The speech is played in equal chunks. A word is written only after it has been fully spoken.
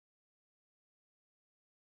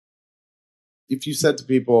if you said to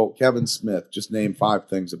people, Kevin Smith, just name 5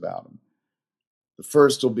 things about him. The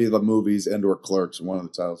first will be the movies and or Clerks, one of the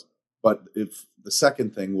titles. But if the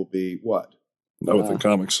second thing will be what? With the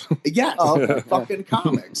comics. Yes, fucking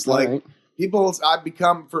comics. Like people, I've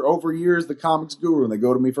become for over years the comics guru, and they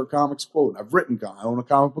go to me for a comics quote. I've written, I own a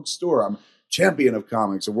comic book store. I'm champion of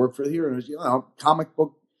comics. I work for the Heroes, comic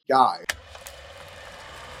book guy.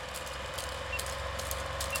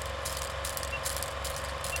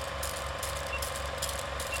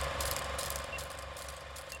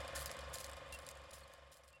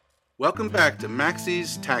 Welcome back to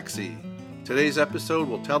Maxie's Taxi. Today's episode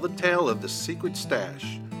will tell the tale of the Secret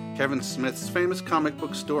Stash, Kevin Smith's famous comic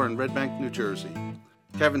book store in Red Bank, New Jersey.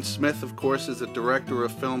 Kevin Smith, of course, is the director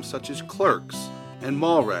of films such as Clerks and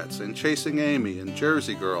Mallrats and Chasing Amy and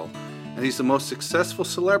Jersey Girl, and he's the most successful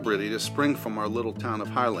celebrity to spring from our little town of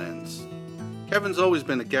Highlands. Kevin's always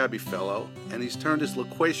been a gabby fellow, and he's turned his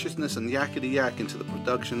loquaciousness and yakety-yak into the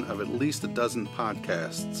production of at least a dozen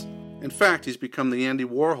podcasts. In fact, he's become the Andy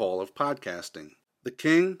Warhol of podcasting, the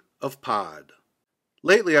king of pod.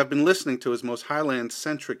 Lately, I've been listening to his most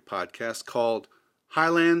Highlands-centric podcast called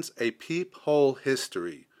Highlands, A Peephole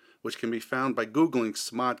History, which can be found by Googling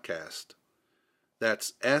Smodcast.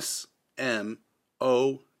 That's S-M-O-D-C-A-S-T,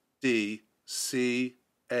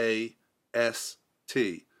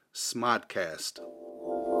 Smodcast.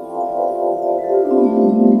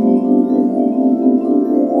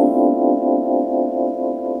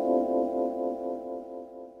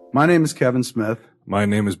 My name is Kevin Smith. My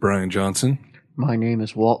name is Brian Johnson. My name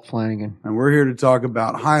is Walt Flanagan. And we're here to talk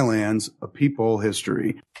about Highlands, A Peephole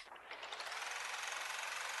History.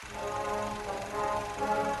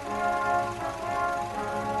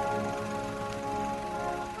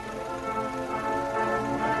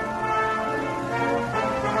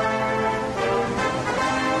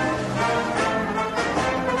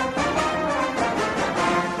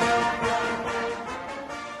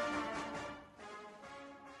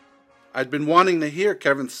 I'd been wanting to hear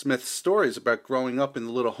Kevin Smith's stories about growing up in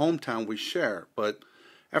the little hometown we share, but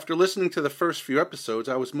after listening to the first few episodes,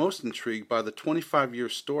 I was most intrigued by the 25-year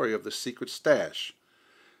story of the Secret Stash,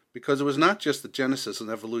 because it was not just the genesis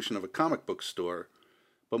and evolution of a comic book store,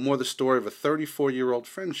 but more the story of a 34-year-old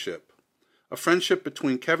friendship. A friendship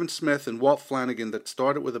between Kevin Smith and Walt Flanagan that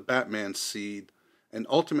started with a Batman seed and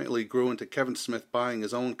ultimately grew into Kevin Smith buying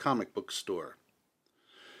his own comic book store.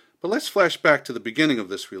 But let's flash back to the beginning of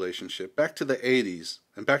this relationship, back to the 80s,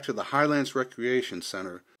 and back to the Highlands Recreation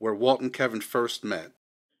Center, where Walt and Kevin first met.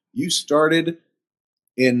 You started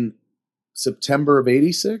in September of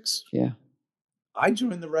 86? Yeah. I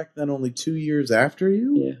joined the rec then only 2 years after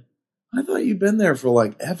you? Yeah. I thought you'd been there for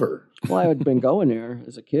like ever. Well, I had been going there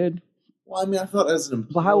as a kid. Well, I mean, I thought as an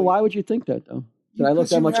employee. But why would you think that, though? Did I look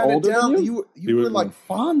that much older than you? You were like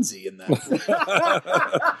Fonzie in that.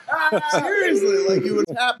 Seriously, like you would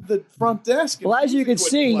tap the front desk. Well, as you can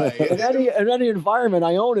see, in any environment,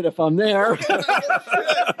 I own it if I'm there.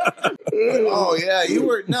 Oh yeah, you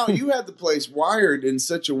had the place wired in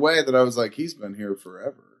such a way that I was like, he's been here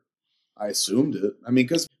forever. I assumed it. I mean,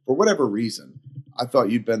 because for whatever reason, I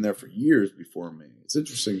thought you'd been there for years before me. It's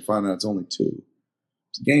interesting to find out it's only 2.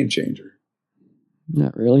 It's a game changer.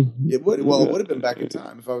 Not really. It would. Well, it would have been back in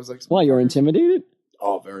time if I was like. Why, you were intimidated?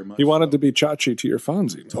 Oh, very much. He wanted to be Chachi to your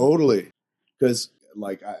Fonzie. Totally. Because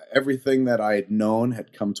everything that I had known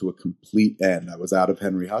had come to a complete end. I was out of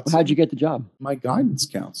Henry Hudson. How'd you get the job? My guidance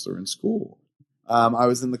counselor in school. I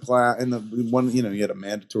was in the class, in the one, you had a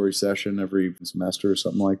mandatory session every semester or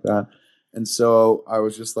something like that. And so I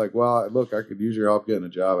was just like, well, look, I could use your help getting a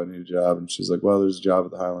job. I need a job. And she's like, well, there's a job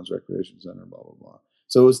at the Highlands Recreation Center, blah, blah, blah.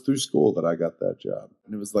 So it was through school that I got that job.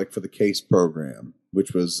 And it was like for the CASE program,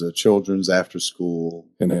 which was children's after school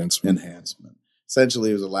enhancement. Essentially,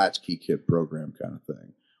 it was a latchkey kid program kind of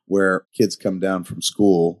thing, where kids come down from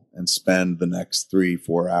school and spend the next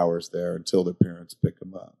 3-4 hours there until their parents pick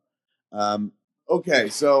them up. Okay,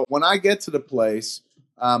 so when I get to the place,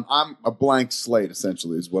 I'm a blank slate,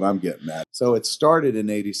 essentially, is what I'm getting at. So it started in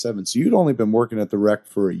 87. So you'd only been working at the rec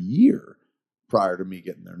for a year prior to me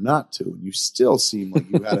getting there, not 2. And you still seem like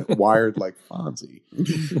you had it wired like Fonzie.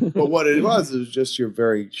 But what it was just your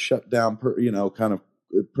very shut down, kind of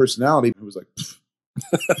personality. It was like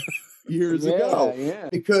years ago. Yeah.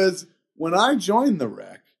 Because when I joined the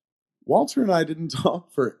rec, Walter and I didn't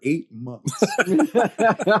talk for 8 months.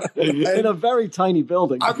 In a very tiny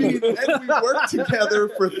building. I mean, and we worked together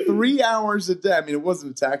for 3 hours a day. I mean, it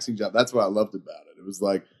wasn't a taxing job. That's what I loved about it. It was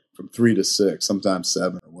like from 3 to 6, sometimes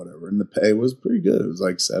 7 or whatever. And the pay was pretty good. It was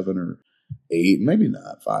like 7 or 8, maybe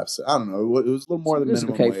not 5. So I don't know. It was a little more than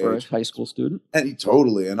minimum okay wage for a high school student. And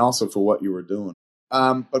totally, and also for what you were doing.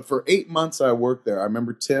 But for 8 months I worked there. I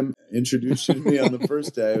remember Tim introducing me on the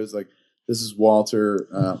first day. It was like, this is Walter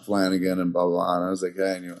Flanagan and blah, blah, blah. And I was like,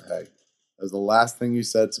 hey. And you're like, hey. That was the last thing you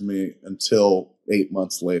said to me until 8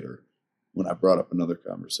 months later when I brought up another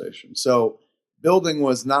conversation. So building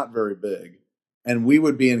was not very big. And we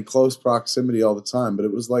would be in close proximity all the time. But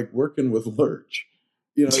it was like working with Lurch.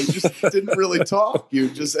 You know, you just didn't really talk. You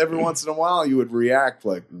just, every once in a while, you would react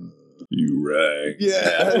like... You rag.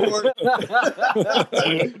 Yeah.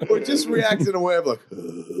 Or just react in a way of like,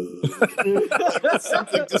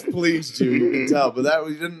 something displeased you. You can tell. But that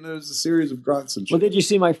we didn't. It was a series of grunts and shit. Well, did you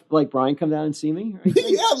see Brian come down and see me?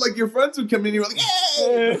 Yeah, like your friends would come in and you were like,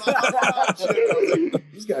 hey! I was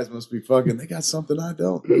like, these guys must be fucking, they got something I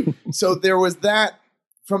don't. So there was that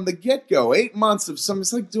from the get-go. 8 months of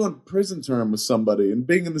it's like doing prison term with somebody and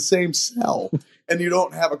being in the same cell. And you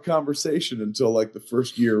don't have a conversation until like the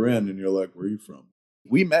first year in, and you're like, where are you from?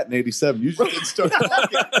 We met in 87. You just didn't start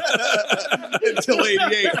talking until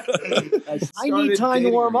 88. I need time to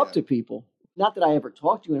warm up to people. Not that I ever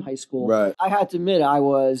talked to you in high school. Right. I had to admit, I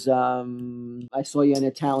was, I saw you in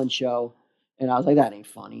a talent show, and I was like, that ain't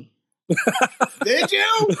funny. Did you?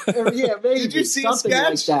 Yeah, maybe. Did you see something a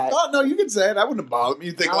like sketch? that. Oh, no, you can say it. I wouldn't have bothered me.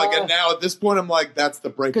 You think like, and now at this point, I'm like, that's the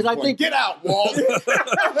breaking point. I think, get out, Walt.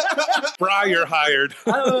 Bri, you're hired.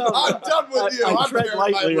 I don't know. I'm done with you. I'm wearing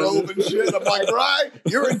my robe and shit. I'm like, Bri,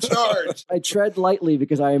 you're in charge. I tread lightly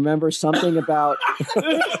because I remember something about...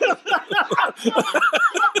 You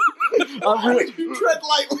tread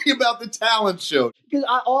lightly about the talent show. Because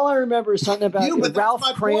all I remember is something about Ralph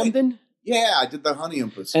Cramden. Yeah, I did the Honey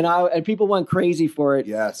Impulse. And people went crazy for it.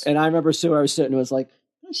 Yes. And I remember I was sitting and was like,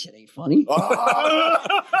 that shit ain't funny. Oh.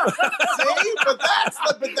 See? But that's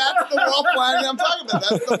the Walt Flanagan I'm talking about.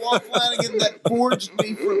 That's the Walt Flanagan that forged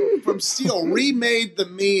me from steel, remade the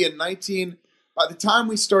me in by the time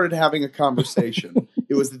we started having a conversation,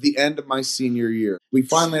 it was at the end of my senior year. We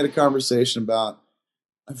finally had a conversation about,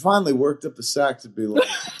 I finally worked up the sack to be like,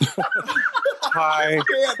 hi.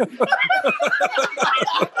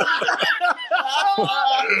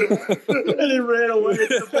 And he ran away to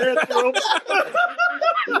the bathroom.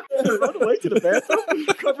 Run away to the bathroom,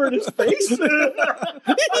 covering his face.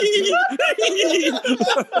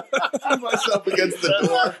 Threw myself against the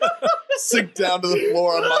door, sink down to the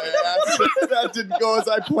floor on my ass. That didn't go as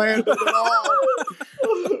I planned it at all.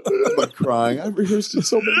 But crying, I rehearsed it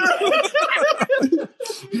so many times.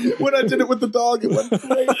 When I did it with the dog, it went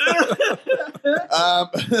great.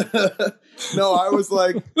 No, I was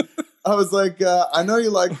like, I know you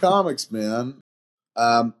like comics, man.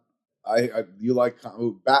 You like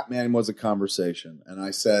Batman was a conversation, and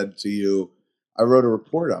I said to you, I wrote a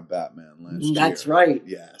report on Batman last year. That's right.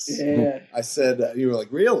 Yes. Yeah. I said you were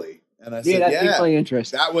like, really? And I said, that's deeply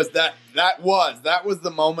interesting. That was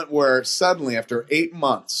the moment where suddenly, after 8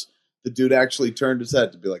 months, the dude actually turned his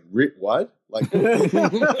head to be like, what? Like,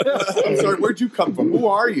 I'm sorry, where'd you come from? Who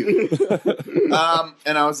are you?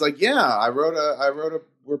 And I was like, yeah, I wrote a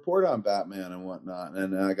report on Batman and whatnot,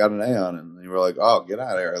 and I got an A on it. And you were like, oh, get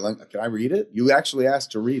out of here. Can I read it? You actually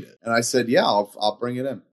asked to read it. And I said, yeah, I'll bring it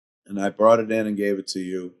in. And I brought it in and gave it to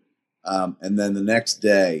you. And then the next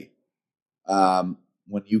day,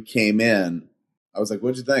 when you came in, I was like,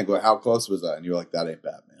 what'd you think? How close was that? And you were like, that ain't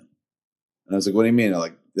Batman. And I was like, what do you mean?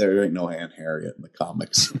 Like, there ain't no Aunt Harriet in the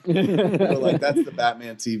comics. You were like, that's the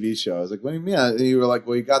Batman TV show. I was like, what do you mean? And you were like,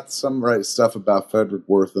 well, you got some right stuff about Frederick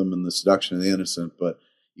Wortham and the seduction of the innocent, but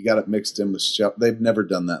you got it mixed in with they've never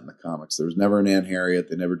done that in the comics. There was never an Aunt Harriet.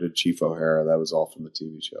 They never did Chief O'Hara. That was all from the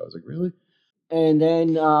TV show. I was like, really? And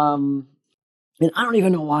then, and I don't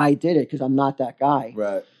even know why I did it because I'm not that guy.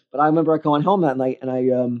 Right. But I remember going home that night and I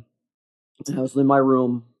was in my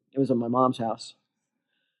room. It was at my mom's house.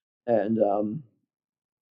 And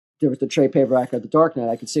there was the trade paperback of The Dark Knight.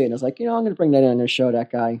 I could see it. And I was like, I'm going to bring that in and show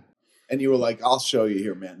that guy. And you were like, I'll show you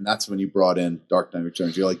here, man. And that's when you brought in Dark Knight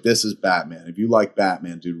Returns. You're like, this is Batman. If you like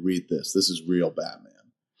Batman, dude, read this. This is real Batman.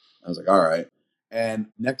 I was like, all right. And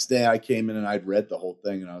next day I came in and I'd read the whole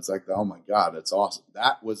thing. And I was like, oh, my God, that's awesome.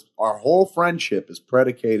 That was our whole friendship is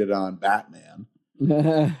predicated on Batman.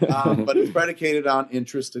 But it's predicated on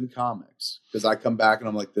interest in comics. Because I come back and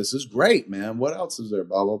I'm like, this is great, man. What else is there?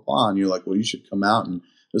 Blah, blah, blah. And you're like, well, you should come out. And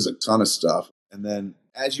there's a ton of stuff. And then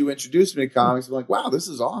as you introduced me to comics, I'm like, wow, this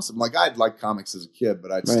is awesome. Like, I'd like comics as a kid,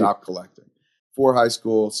 but I'd stopped collecting. Before high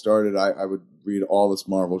school started, I would read all this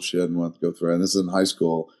Marvel shit and want to go through it. And this is in high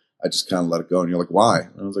school. I just kind of let it go. And you're like, why?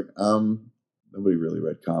 And I was like, nobody really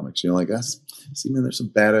read comics. You're like, see, man, there's some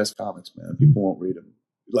badass comics, man. People won't read them.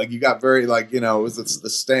 Like, you got very, like, it was the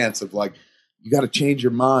stance of, like, you got to change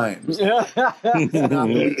your mind. You got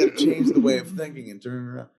to change the way of thinking and turn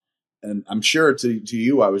it around. And I'm sure to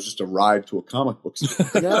you, I was just a ride to a comic book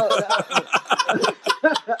store. No,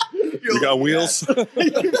 You got wheels?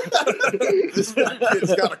 This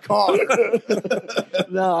kid's got a car.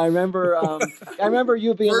 no, I remember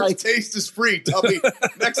you being First like, taste is free, Tubby.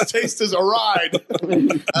 Next taste is a ride.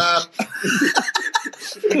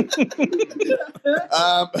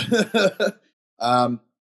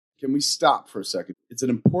 Can we stop for a second? It's an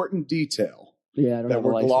important detail yeah, I don't that have a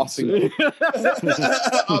we're license. glossing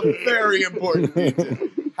over. A very important detail.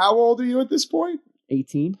 How old are you at this point?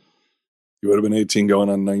 18? You would have been 18 going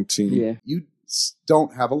on 19. Yeah, You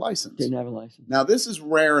don't have a license. didn't have a license. Now, this is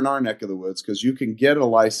rare in our neck of the woods because you can get a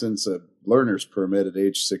license, a learner's permit at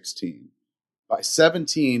age 16. By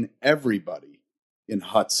 17, everybody in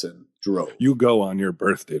Hudson drove. You go on your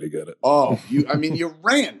birthday to get it. Oh, you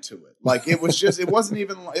ran to it. Like it wasn't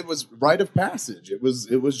even, it was rite of passage. It was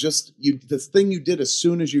just this thing you did as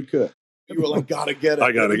soon as you could. You were like, gotta get it.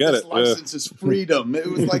 I gotta get this it. license is freedom. It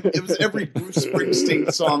was every Bruce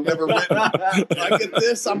Springsteen song ever written. I get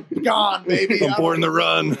this, I'm gone, baby. I'm born to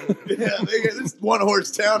run. Yeah, this one horse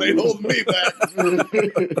town ain't holding me back.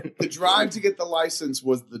 The drive to get the license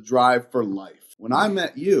was the drive for life. When I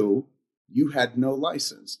met you, you had no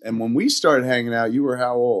license. And when we started hanging out, you were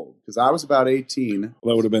how old? Because I was about 18.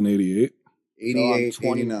 Well, that would have been 88, 88,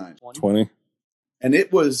 20, 89. 20. And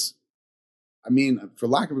it was, for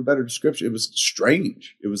lack of a better description, it was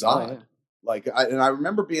strange. It was odd. Yeah. Like, I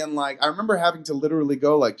remember being like, I remember having to literally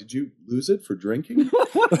go like, did you lose it for drinking?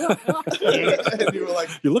 And you were like,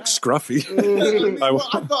 You look scruffy. I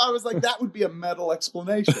was like, that would be a metal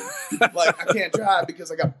explanation. Like, I can't drive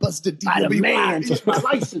because I got busted I'm a DWI. man, just my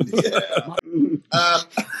license.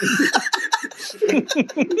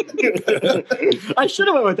 I should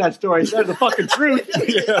have went with that story. That's the fucking truth.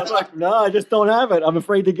 I was like, no, I just don't have it. I'm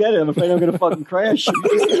afraid to get it. I'm afraid I'm going to fucking crash. Is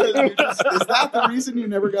that the reason you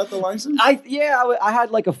never got the license? I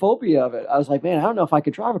had like a phobia of it. I was like, man, I don't know if I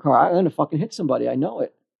could drive a car. I'm going to fucking hit somebody. I know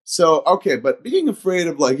it. So, okay, but being afraid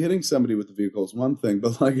of like hitting somebody with the vehicle is one thing,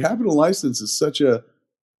 but like having a license is such a,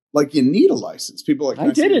 like you need a license. People are like, I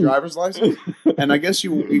can I see your didn't. driver's license? And I guess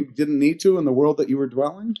you didn't need to in the world that you were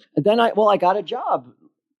dwelling. And then I got a job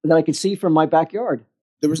that I could see from my backyard.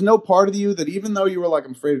 There was no part of you that even though you were like,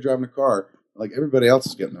 I'm afraid of driving a car, like everybody else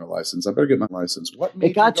is getting their license. I better get my license. What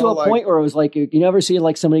made It got you to go a like, point where it was like, you never see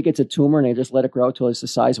like somebody gets a tumor and they just let it grow till it's the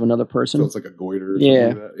size of another person. so it's like a goiter or Yeah.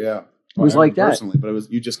 something like that? Yeah. It was like that. Personally,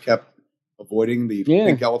 but you just kept avoiding the Yeah.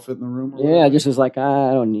 pink elephant in the room? Or Yeah, I whatever? just was like,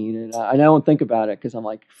 I don't need it. I don't think about it because I'm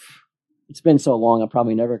like, it's been so long, I'm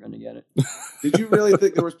probably never going to get it. Did you really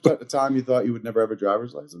think there was a time you thought you would never have a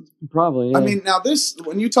driver's license? Probably, yeah. I mean, now this,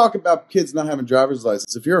 when you talk about kids not having driver's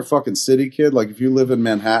license, if you're a fucking city kid, like if you live in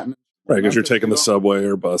Manhattan. Right, because you're taking the subway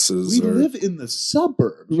or buses. We or live in the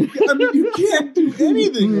suburbs. I mean, you can't do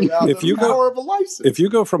anything without If the you go- power of a license. If you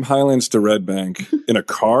go from Highlands to Red Bank in a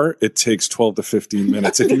car, it takes 12 to 15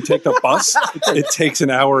 minutes. If you take the bus, it takes an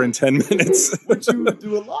hour and 10 minutes. Which you would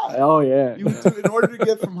do a lot. Oh, yeah. You would do, in order to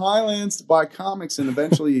get from Highlands to buy comics and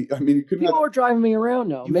eventually, I mean, you couldn't People have. were driving me around,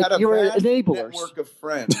 though. You had a You were vast enablers. network of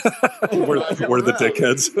friends. We're the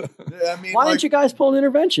dickheads. I mean, Why like, didn't you guys pull an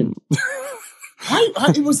intervention?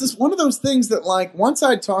 it was this one of those things that, like, once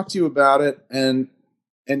I talked to you about it, and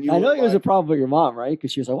you I know were it was a like, problem with your mom, right?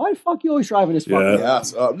 Because she was like, why the fuck you always driving this fucking Yeah.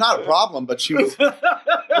 yes, not a problem, but she was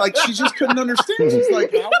like, she just couldn't understand. She's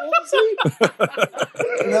like, how old is he?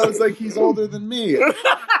 And I was like, he's older than me.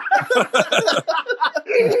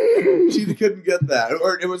 She couldn't get that,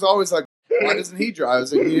 or it was always like, why doesn't he drive? I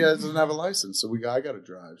was like, he doesn't have a license, so I got to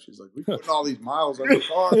drive. She's like, we're putting all these miles on the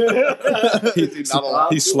car. Is he not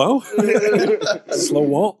allowed? He's slow? Slow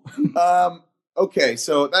Walt? Okay,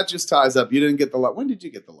 so that just ties up. You didn't get the when did you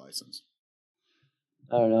get the license?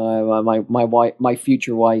 I don't know. My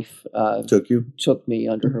future wife Took you. took me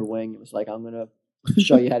under her wing. It was like, I'm going to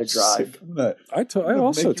show you how to drive. I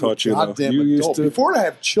also taught you, though. Goddamn You used adult. to. Before I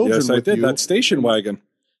have children Yes, I with did. you, That station wagon.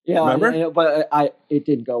 Yeah, Remember? but it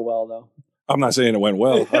didn't go well, though. I'm not saying it went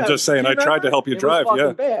well. I'm just saying I tried to help you drive. It was Yeah.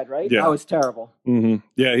 fucking bad, right? Yeah. I was terrible. Mm-hmm.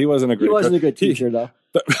 Yeah, he wasn't a great He wasn't a cook. good teacher, though.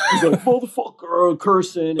 He's like, motherfucker,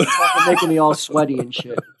 cursing and fucking making me all sweaty and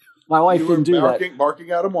shit. My wife you were didn't do that.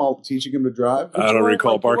 barking at him while teaching him to drive. I don't You weren't,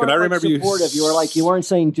 recall like, barking. I remember you. supportive. You were like, you weren't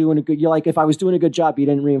saying doing a good. You're like, if I was doing a good job, you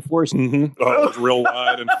didn't reinforce it. Mm-hmm. Oh, it was real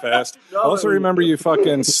wide and fast. I also remember you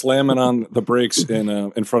fucking slamming on the brakes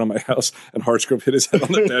in front of my house, and Hartsgrove hit his head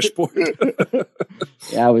on the dashboard.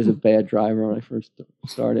 Yeah, I was a bad driver when I first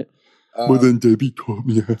started. Well, then Debbie taught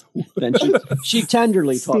me how. Then she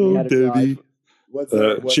tenderly taught me how to drive. What's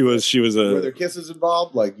that? She was Were there a kisses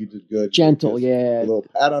involved? Like you did good. Gentle, Kiss, yeah. A little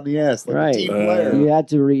pat on the ass, like Right. a team player. You had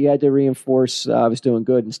to reinforce I was doing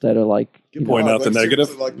good instead of like Give him Point a out hug, the negative?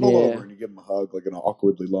 seriously, like pull Yeah. over and you give him a hug, like an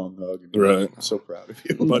awkwardly long hug. And you're Right. like, I'm so proud of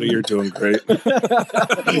you. buddy. You're doing great.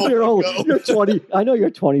 you're old. You're 20. I know you're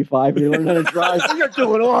 25. You learn how to drive. You're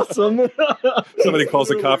doing awesome. Somebody calls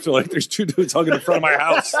the cops. They're like, "There's two dudes hugging in front of my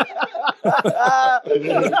house."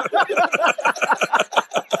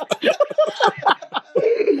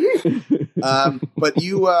 But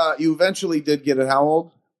you eventually did get it. How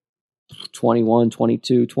old? 21,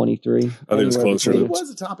 22, 23. I think it's anywhere closer to It between. was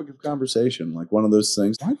a topic of conversation, like one of those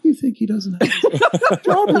things. Why do you think he doesn't have a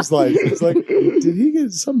driver's license? It's like, did he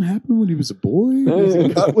get something happen when he was a boy? Was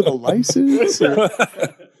he cut with a license? Or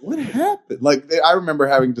what happened? Like, I remember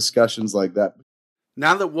having discussions like that.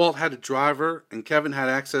 Now that Walt had a driver and Kevin had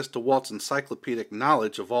access to Walt's encyclopedic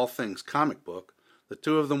knowledge of all things comic book, the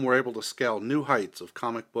two of them were able to scale new heights of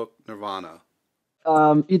comic book nirvana.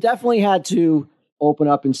 You definitely had to open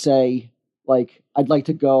up and say, like, I'd like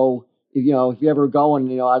to go. If you ever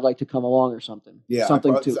going, I'd like to come along or something. Yeah,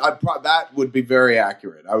 something that would be very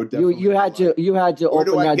accurate. I would definitely. You had to Where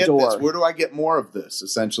do open I that get door. this? Where do I get more of this?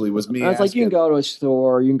 Essentially, was me. I was like, you can asking. go to a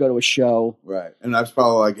store, you can go to a show, Right, and I was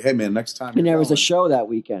probably like, hey man, next time. and you're there was a going, show that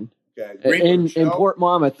weekend Okay, Greenwood in show? Port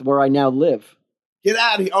Monmouth, where I now live. Get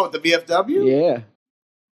out of here! Oh, at the VFW. Yeah,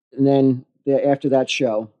 and then after that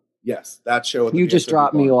show, Yes, that show. At the you just VFW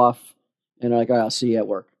dropped me bar. off, and like, all right, I'll see you at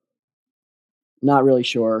work. Not really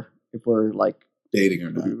sure if we're like Dating or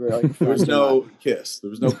not. we're like There was friends or no kiss. There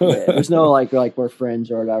was no. not. Yeah, there's no like we're friends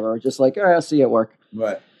or whatever. Just like, all right, I'll see you at work.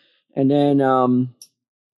 Right. And then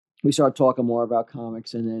we started talking more about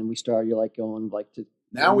comics, and then we started like going like to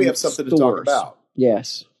Now we have something to talk stores. about,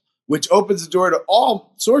 Yes. which opens the door to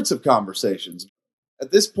all sorts of conversations.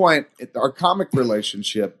 At this point, our comic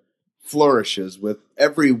relationship flourishes with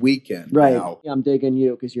every weekend. Right. Now. Yeah, I'm digging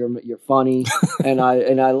you because you're funny, and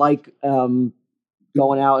I like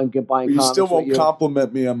going out and buying You comics. still with won't you.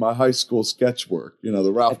 compliment me on my high school sketch work. The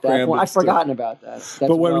Ralph At that point, Cramden I've stuff. forgotten about that. That's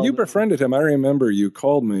But when well you known. befriended him, I remember you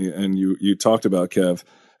called me and you talked about Kev,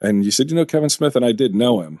 and you said, you know Kevin Smith, and I did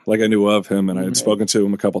know him. Like I knew of him, and I had spoken to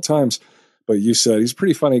him a couple times. But you said he's a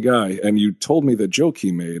pretty funny guy, and you told me the joke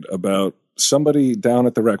he made about somebody down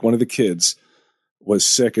at the rec, one of the kids was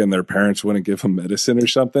sick and their parents wouldn't give him medicine or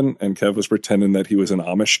something, and Kev was pretending that he was an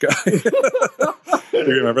Amish guy. Do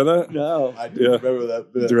you remember that? No. I do Yeah. remember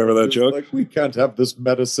that bit. Do you remember that Just joke? Like, we can't have this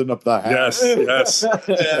medicine of the house. Yes.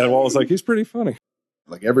 And Walt was like, he's pretty funny.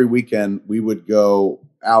 Like every weekend, we would go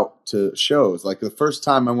out to shows. Like the first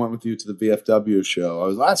time I went with you to the VFW show, I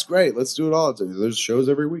was, that's great. Let's do it all. There's shows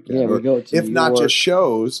every weekend. Yeah, we Or go to if New not York. just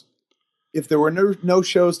shows, if there were no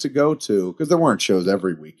shows to go to, because there weren't shows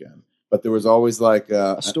every weekend, but there was always like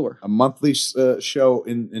A store. a monthly show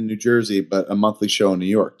in New Jersey, but a monthly show in New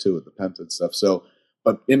York too at the Penta and stuff. So,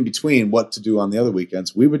 but in between what to do on the other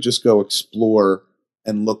weekends, we would just go explore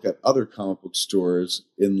and look at other comic book stores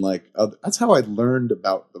in that's how I learned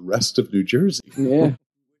about the rest of New Jersey. Yeah.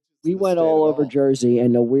 We went state all of over all. Jersey,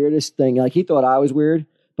 and the weirdest thing, like he thought I was weird,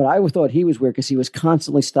 but I thought he was weird because he was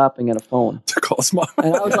constantly stopping at a phone. To call his mom.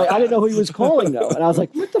 And I was like, I didn't know who he was calling though. And I was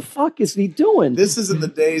like, what the fuck is he doing? This is in the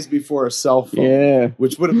days before a cell phone, Yeah.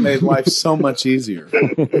 which would have made life so much easier.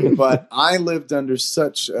 But I lived under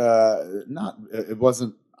such it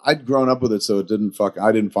wasn't. I'd grown up with it, so it didn't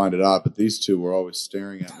I didn't find it odd. But these two were always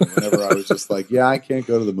staring at me whenever I was just like, "Yeah, I can't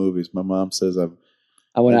go to the movies." My mom says I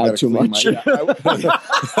went I out gotta too clean much. It's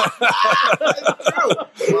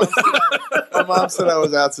true. My mom said I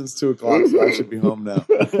was out since 2:00, so I should be home now.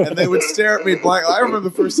 And they would stare at me blank. I remember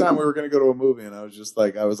the first time we were going to go to a movie, and I was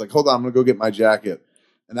like, hold on, I'm going to go get my jacket.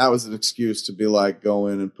 And that was an excuse to be like, go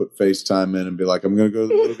in and put FaceTime in and be like, I'm going to go to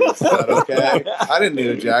the movie. Is that okay? I didn't need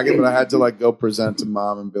a jacket, but I had to like go present to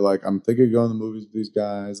mom and be like, I'm thinking of going to the movies with these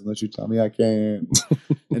guys unless you tell me I can't.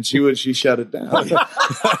 And she shut it down.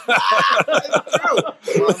 It's true.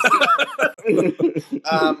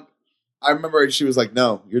 I remember she was like,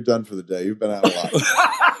 no, you're done for the day. You've been out a lot.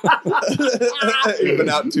 You've been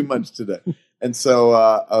out too much today. And so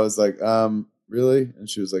I was like, really? And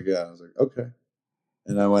she was like, yeah. I was like, okay.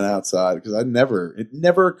 And I went outside because it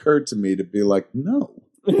never occurred to me to be like, no.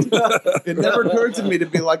 It never occurred to me to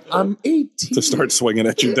be like, I'm 18. To start swinging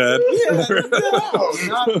at your dad. Yeah, no,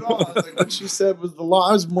 not at all. I was like, what she said was the law.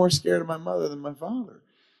 I was more scared of my mother than my father.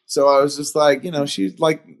 So I was just like, she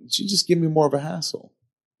just give me more of a hassle.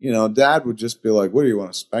 Dad would just be like, what do you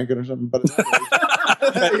want to spank it or something? But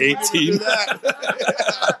At 18.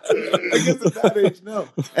 I guess at that age, no.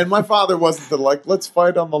 And my father wasn't the let's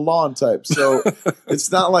fight on the lawn type. So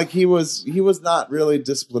it's not like he was not really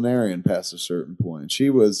disciplinarian past a certain point. She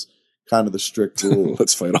was kind of the strict rule.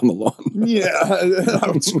 Let's fight on the lawn. Yeah.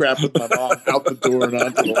 I would scrap with my mom out the door and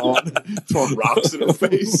onto the lawn, throwing rocks in her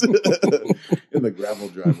face in the gravel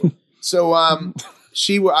driveway. So I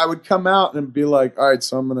would come out and be like, all right,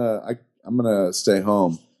 so I'm gonna stay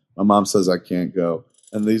home. My mom says I can't go.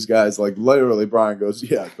 And these guys, like, literally, Brian goes,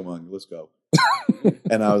 yeah, come on, let's go.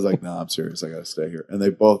 And I was like, no, I'm serious. I got to stay here. And they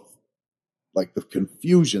both, like, the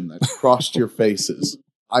confusion that crossed your faces.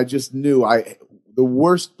 I just knew the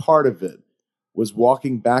worst part of it was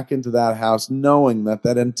walking back into that house knowing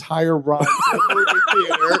that entire ride to the movie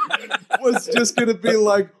theater was just going to be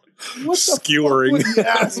like, what the skewering.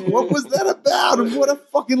 What was that about? And what a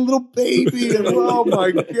fucking little baby. And oh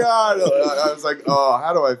my God. I was like, oh,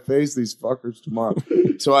 how do I face these fuckers tomorrow?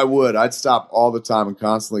 So I'd stop all the time and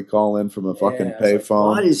constantly call in from a fucking payphone.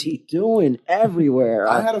 What is he doing everywhere?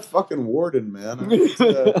 I had a fucking warden, man. And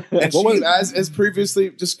she, as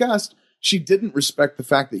previously discussed, she didn't respect the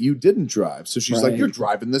fact that you didn't drive. So she's like, you're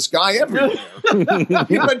driving this guy everywhere.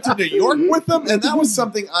 He went to New York with him. And that was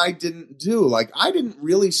something I didn't do. Like, I didn't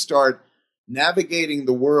really start navigating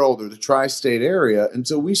the world or the tri-state area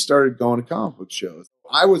until we started going to comic book shows.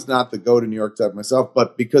 I was not the go to New York type myself,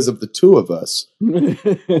 but because of the two of us,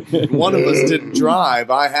 one of us didn't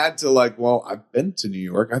drive. I had to I've been to New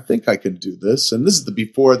York. I think I can do this. And this is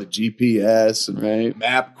before the GPS and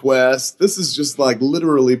MapQuest. This is just like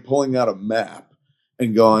literally pulling out a map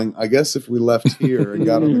and going, I guess if we left here and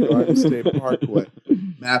got on the Garden State Parkway,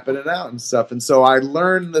 mapping it out and stuff. And so I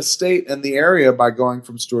learned the state and the area by going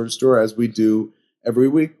from store to store as we do every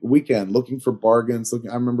weekend, looking for bargains.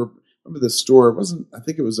 I remember this store. I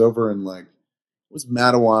think it was over in it was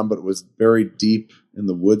Mattawan, but it was very deep in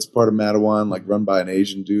the woods part of Mattawan, like run by an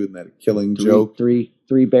Asian dude and that Killing Joke. Three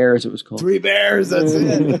Bears, it was called. 3 Bears, that's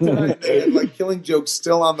it. That's right. They had like Killing Joke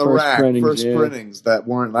still on the rack. Printings that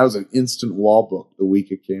was an instant wall book the week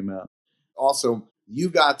it came out. Also, you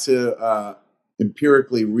got to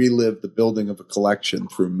empirically relive the building of a collection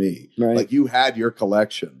through me. Right. Like you had your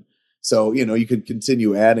collection. So, you could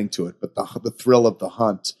continue adding to it, but the thrill of the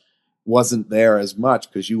hunt wasn't there as much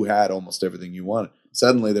because you had almost everything you wanted.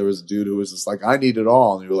 Suddenly there was a dude who was just like, I need it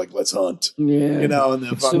all. And you were like, let's hunt. Yeah. And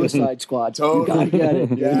then Suicide Squad. Totally. You gotta get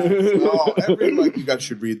it. Yeah. You guys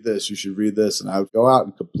should read this. You should read this. And I would go out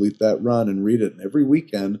and complete that run and read it. And every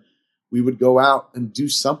weekend we would go out and do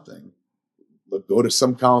something. Go to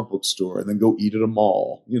some comic book store and then go eat at a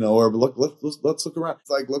mall, or let's look around. It's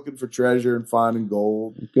like looking for treasure and finding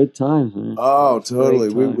gold. Good times, man. Oh, totally.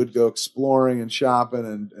 We would go exploring and shopping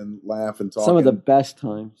and laugh and talk. Some of the best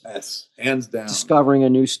times. Yes, hands down. Discovering a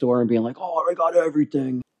new store and being like, oh, I got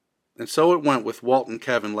everything. And so it went with Walt and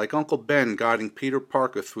Kevin, like Uncle Ben guiding Peter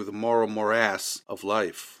Parker through the moral morass of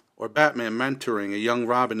life, or Batman mentoring a young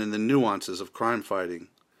Robin in the nuances of crime fighting.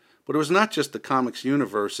 But it was not just the comics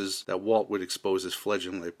universes that Walt would expose his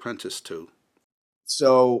fledgling apprentice to.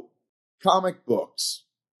 So, comic books,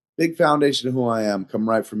 big foundation of who I am, come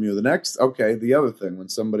right from you. The other thing, when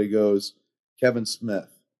somebody goes, Kevin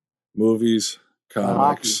Smith. Movies,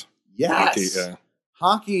 comics. Yes. Hockey,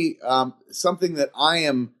 Hockey, something that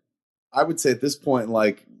I would say at this point,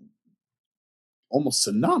 almost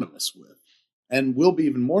synonymous with, and will be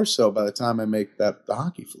even more so by the time I make the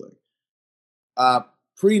hockey flick.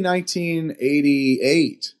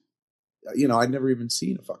 Pre-1988, I'd never even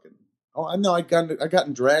seen a fucking. Oh, I know I'd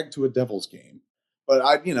gotten dragged to a Devils game, but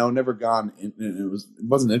I'd never gone. It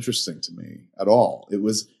wasn't interesting to me at all. It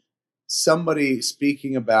was somebody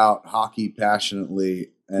speaking about hockey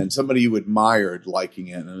passionately and somebody you admired liking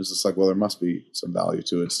it, and it was just like, well, there must be some value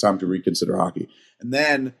to it. It's time to reconsider hockey, and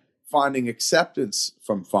then finding acceptance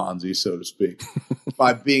from Fonzie, so to speak,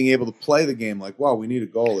 by being able to play the game. Like, wow, we need a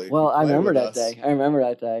goalie. Well, I remember that day.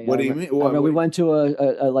 What do you mean? We went to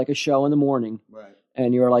a show in the morning, right?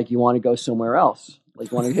 And you were like, you want to go somewhere else?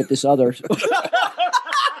 Like, you want to hit this other?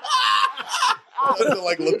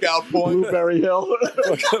 Lookout Point, Blueberry Hill,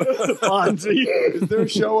 Fonzie. Is there a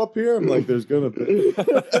show up here? I'm like, there's gonna be.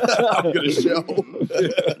 I'm gonna show.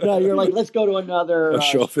 No, you're like, let's go to another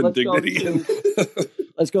show of indignity.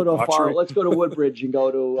 Let's go to Let's go to Woodbridge and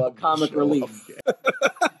go to Comic Relief. All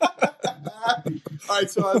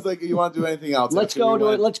right, so I was like, you want to do anything else? Let's go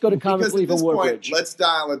to Comic Relief in Woodbridge. Let's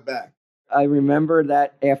dial it back. I remember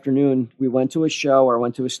that afternoon we went to a show or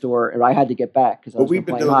went to a store, and I had to get back because we've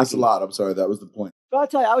been doing this a lot. I'm sorry, that was the point. But I'll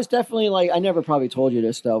tell you, I was definitely I never probably told you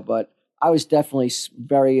this though, but I was definitely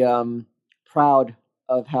very proud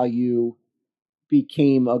of how you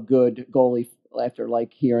became a good goalie after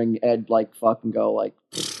like hearing Ed like fucking go like,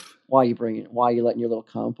 why are you letting your little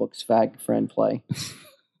comic books fag friend play?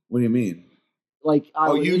 What do you mean? Like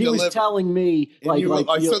you he was delivered. telling me And like, you were,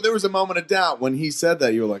 like so there was a moment of doubt when he said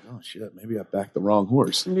that. You were like, "Oh shit, maybe I backed the wrong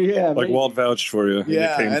horse." yeah, Like maybe. Walt vouched for you.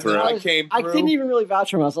 Yeah, and you came and through. then I came I through. couldn't even really vouch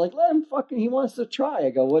for him. I was like, let him fucking. He wants to try. I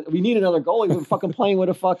go, what? We need another goalie. We were fucking playing with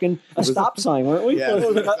a stop sign, weren't we? Yeah, it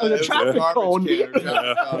was a traffic cone. It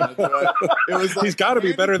was like He's got to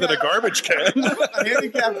be better than a garbage can. a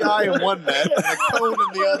handicapped guy in one net and a cone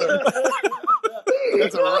in the other.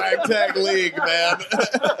 That's a ragtag league, man.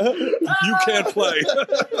 You can't play.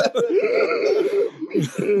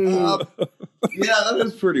 Yeah, that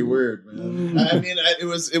is pretty weird, man. I mean,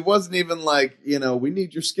 it wasn't even like, we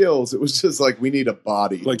need your skills. It was just like, we need a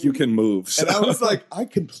body. Like you can move. So. And I was like, I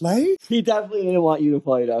can play? He definitely didn't want you to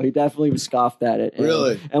play, though. He definitely scoffed at it.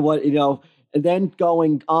 Really? And what and then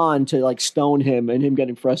going on to like stone him and him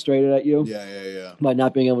getting frustrated at you Yeah. by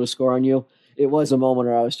not being able to score on you. It was a moment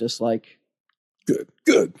where I was just like,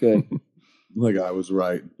 Good. Like I was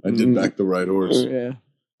right. I did back the right horse. Yeah.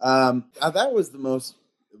 That was the most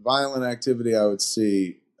violent activity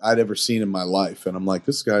I'd ever seen in my life. And I'm like,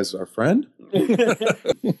 this guy's our friend?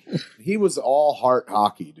 He was all heart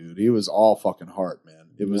hockey, dude. He was all fucking heart, man.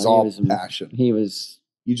 It was all passion. He was.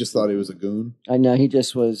 You just thought he was a goon? I know. He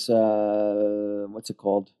just was, what's it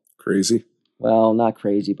called? Crazy. Well, not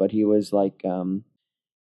crazy, but he was like,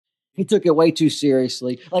 he took it way too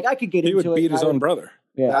seriously. Like I could get He into it. would beat his own brother.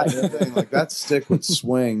 Yeah. That's the thing. Like that stick would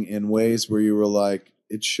swing in ways where you were like,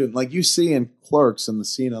 it shouldn't. Like you see in Clerks in the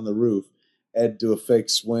scene on the roof, Ed do a fake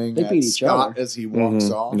swing They at beat each Scott other. as he walks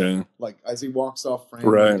off. Yeah. Like as he walks off frame,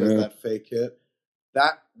 Right, he does yeah. that fake hit.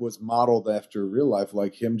 That was modeled after real life,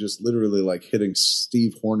 like him just literally like hitting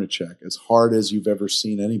Steve Hornacek as hard as you've ever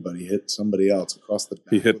seen anybody hit somebody else across the back.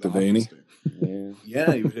 He hit with a the hockey veiny? stick. Yeah.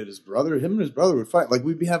 Yeah, he would hit his brother. Him and his brother would fight. Like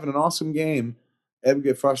we'd be having an awesome game. Ed would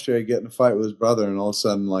get frustrated, get in a fight with his brother, and all of a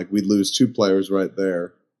sudden, like we'd lose two players right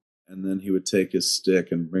there. And then he would take his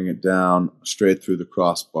stick and bring it down straight through the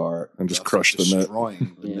crossbar And just crush the net.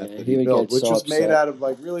 destroying the Yeah, net that he he would built, get which so was made upset. out of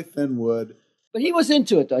like really thin wood. But he was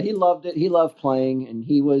into it though. He loved it. He loved playing, and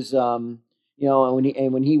he was, and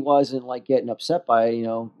when he wasn't like getting upset by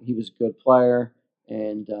it, he was a good player,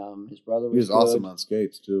 and his brother was. He was good. awesome on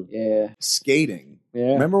skates too. Yeah, Skating.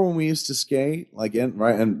 yeah. Remember when we used to skate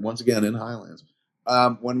and once again in Highlands.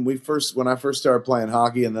 When I first started playing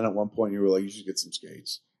hockey, and then at one point you were like, you should get some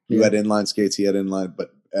skates. You had inline skates, he had inline,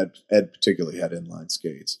 but Ed particularly had inline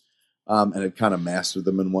skates, and had kind of mastered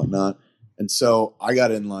them and whatnot. And so I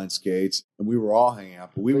got inline skates, and we were all hanging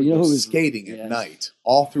out, but we were skating at night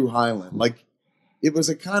all through Highland. Like it was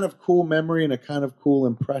a kind of cool memory and a kind of cool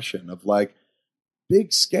impression of like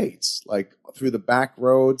big skates, like through the back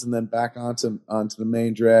roads and then back onto the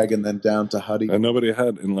main drag and then down to Huddy. And nobody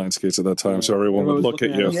had inline skates at that time, so everyone would look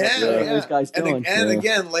at you. us like, what are those guys doing?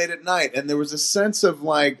 Again, late at night. And there was a sense of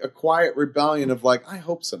like a quiet rebellion of like, I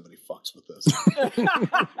hope somebody fucks with this.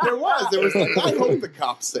 There was like, I hope the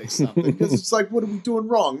cops say something. Because it's like, what are we doing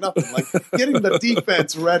wrong? Nothing. Like getting the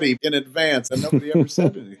defense ready in advance, and nobody ever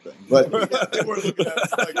said anything. But they were looking at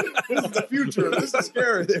us like, this is the future. This is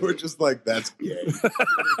scary. They were just like, that's gay.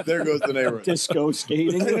 There goes the neighborhood. Disco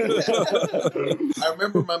skating. I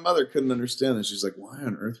remember my mother couldn't understand this. She's like, why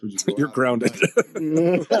on earth would you go You're out grounded. at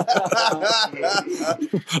night?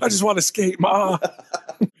 I just want to skate, Ma.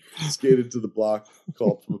 Skated to the block,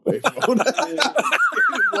 called from a payphone.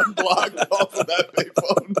 One block, called from that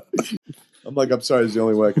payphone. I'm like, I'm sorry, it's the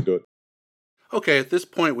only way I can do it. Okay, at this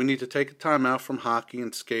point, we need to take a time out from hockey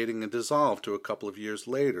and skating and dissolve to a couple of years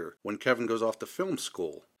later, when Kevin goes off to film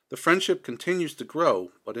school. The friendship continues to grow,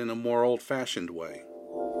 but in a more old-fashioned way.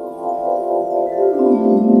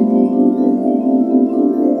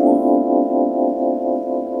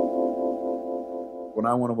 When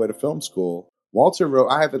I went away to film school, Walter wrote,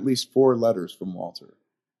 I have at least 4 letters from Walter,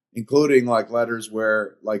 including like letters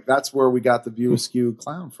where, like, that's where we got the View Askew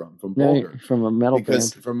clown from Boulder. From a metal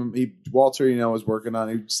Because band. Walter, was working on,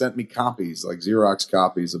 he sent me copies, like Xerox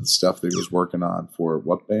copies of the stuff that he was working on for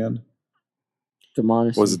what band?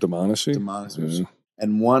 Demonisy. Was it Demonisy? Demonisy. Yeah.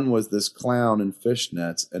 And one was this clown in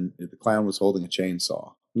fishnets, and the clown was holding a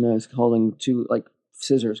chainsaw. No, he's holding 2 like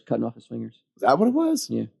scissors, cutting off his fingers. Is that what it was?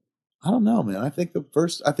 Yeah. I don't know, man. I think the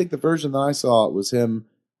version that I saw was him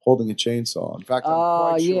holding a chainsaw. In fact, I'm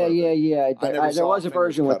quite sure. Yeah. I never There saw was a fingers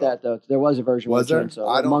version with cut off. that though. There was a version Was with there? chainsaw.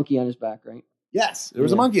 I A don't- monkey on his back, right? Yes, there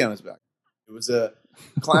was a Yeah. monkey on his back. It was a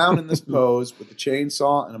clown in this pose with a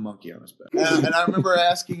chainsaw and a monkey on his back. And I remember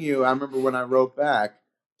asking you, I remember when I wrote back,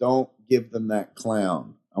 don't give them that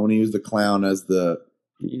clown. I want to use the clown as the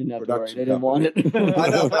You didn't have to worry. production They didn't want it. I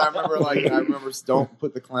know, but I remember don't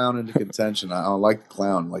put the clown into contention. I don't like the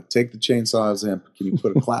clown. Like, take the chainsaws in. Can you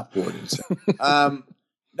put a clapboard in?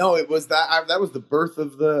 No, it was that. That was the birth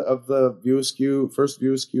of the View Askew, first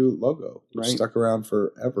View Askew logo, which Right. stuck around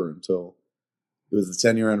forever until it was the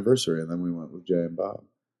 10-year anniversary, and then we went with Jay and Bob.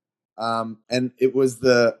 And it was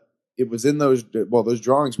in those. Well, those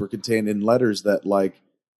drawings were contained in letters that, like,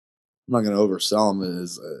 I'm not going to oversell them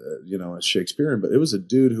as as Shakespearean, but it was a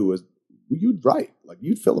dude who was. You'd write, like,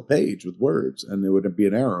 you'd fill a page with words, and there would be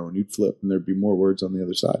an arrow, and you'd flip, and there'd be more words on the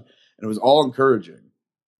other side, and it was all encouraging.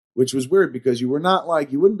 Which was weird because you were not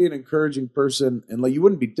like, you wouldn't be an encouraging person, and like you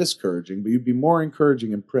wouldn't be discouraging, but you'd be more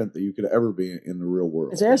encouraging in print than you could ever be in the real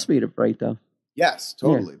world. It's asked me to write, though. Yes,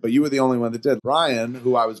 totally. But you were the only one that did. Ryan,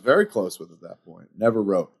 who I was very close with at that point, never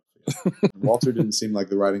wrote. Walter didn't seem like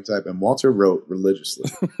the writing type, and Walter wrote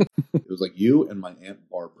religiously. It was like you and my Aunt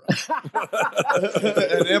Barbara.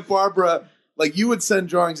 And Aunt Barbara, like, you would send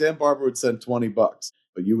drawings, Aunt Barbara would send $20,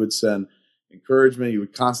 but you would send encouragement. You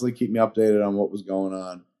would constantly keep me updated on what was going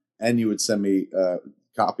on. And you would send me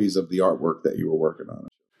copies of the artwork that you were working on.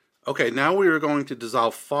 Okay, now we are going to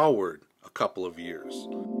dissolve forward a couple of years.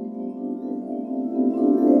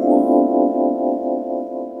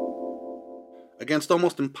 Against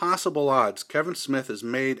almost impossible odds, Kevin Smith has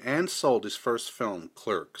made and sold his first film,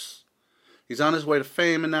 Clerks. He's on his way to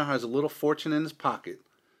fame and now has a little fortune in his pocket,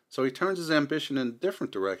 so he turns his ambition in a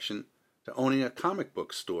different direction to owning a comic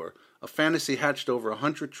book store, a fantasy hatched over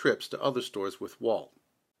 100 trips to other stores with Walt.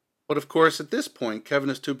 But of course, at this point, Kevin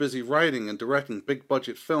is too busy writing and directing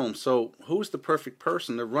big-budget films, so who's the perfect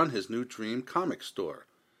person to run his new dream comic store?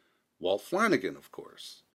 Walt Flanagan, of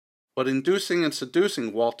course. But inducing and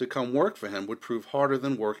seducing Walt to come work for him would prove harder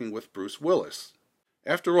than working with Bruce Willis.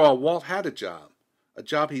 After all, Walt had a job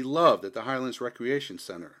he loved at the Highlands Recreation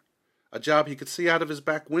Center, a job he could see out of his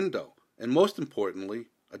back window, and most importantly,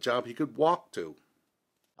 a job he could walk to.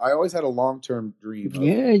 I always had a long-term dream of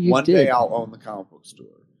you day did. I'll own the comic book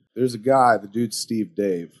store. There's a guy, the dude Steve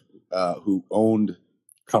Dave, who owned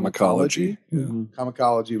Comicology. Yeah.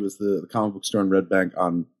 Comicology was the comic book store in Red Bank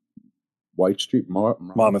on White Street,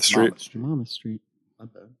 Monmouth Street. Mama Street. My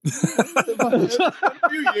bad. A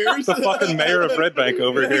few years. The fucking mayor of Red Bank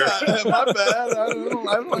over here. Yeah, my bad. I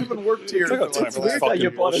don't even work here. Take out time It's for weird that that fucking you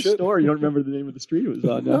bought bullshit. a store. You don't remember the name of the street it was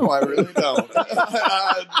on. No, I really don't.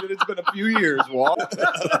 It's been a few years, Walt.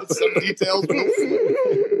 Some details will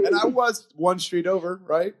slip. And I was one street over,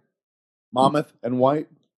 right? Monmouth and White.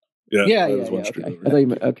 Yeah, that was one okay. street over. I thought you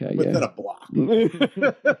meant, okay, Within yeah. a block.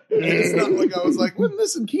 It's not like I was like, wasn't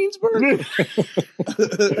this in Keensburg? I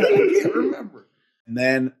can't remember. And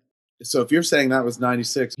then, so if you're saying that was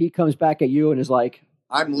 96, He comes back at you and is like,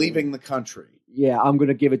 I'm leaving the country. yeah, I'm going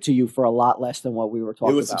to give it to you for a lot less than what we were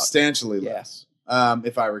talking It was about. substantially Yeah. less,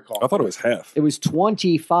 if I recall. I thought it was half. It was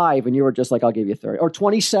 25 and you were just like, I'll give you 30. Or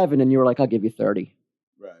 27 and you were like, I'll give you 30.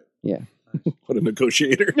 Right. Yeah. What a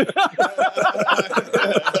negotiator.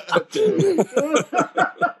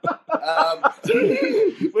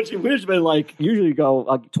 Which would have been like, usually you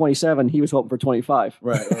go 27. He was hoping for 25.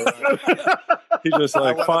 Right. He's just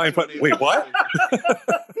like, fine, but wait, what?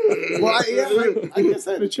 Well, I guess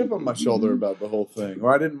I had a chip on my shoulder about the whole thing,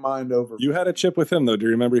 or I didn't mind over. You had a chip with him, though. Do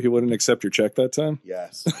you remember he wouldn't accept your check that time?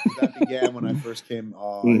 Yes, that began when I first came.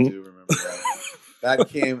 Oh, Mhm. I do remember that. That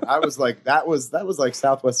came. I was like, that was like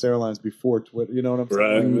Southwest Airlines before Twitter. You know what I'm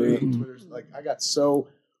saying? Right. Like, Twitter's like, I got so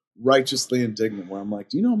righteously indignant where I'm like,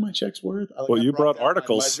 do you know what my check's worth? I Well, you brought down my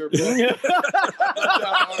articles. ledger book.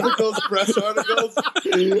 Articles, press articles.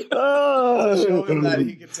 Show him that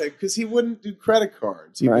he could take, because he wouldn't do credit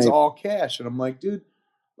cards. He was Right. all cash, and I'm like, dude,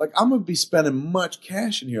 like, I'm gonna be spending much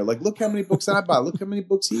cash in here. Like, look how many books I buy. Look how many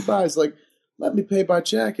books he buys. Like, let me pay by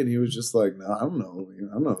check. And he was just like, no, I don't know.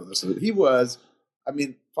 I don't know who this is. He was, I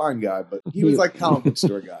mean, fine guy, but he was like comic book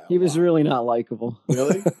store guy. He was really not likable.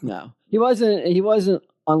 Really? No. He wasn't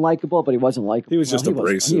unlikable, but he wasn't likable. He was just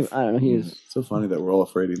abrasive. I don't know. He was. So funny that we're all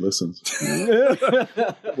afraid he listens.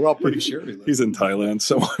 We're all pretty sure he listens. He's in Thailand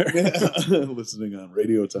somewhere. Yeah. Listening on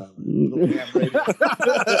Radio Time. Little ham radio.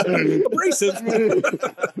 Abrasive.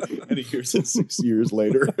 And he hears it 6 years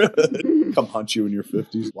later. Come hunt you in your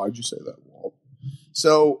 50s. Why'd you say that, Walt?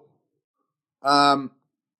 So, And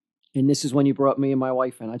this is when you brought me and my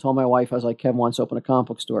wife in. I told my wife, I was like, Kevin wants to open a comic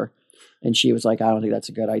book store. And she was like, I don't think that's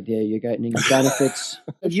a good idea. You're getting benefits.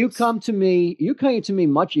 You came to me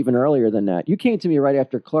much even earlier than that. You came to me right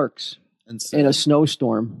after Clerks and in a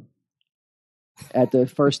snowstorm at the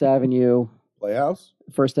First Avenue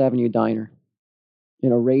Diner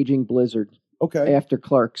in a raging blizzard Okay. after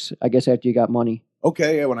Clerks. I guess after you got money.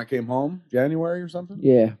 Okay, yeah, when I came home, January or something?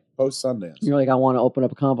 Yeah. post Sundance. You're like, I want to open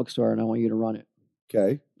up a comic book store and I want you to run it.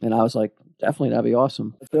 Okay. And I was like, definitely, that'd be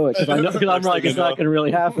awesome. Let's do it. Because I'm like, it's not going to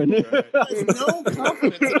really happen. I have no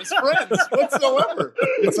confidence in his friends whatsoever.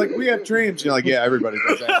 It's like, we have dreams. You're like, yeah, everybody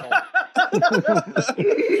does that.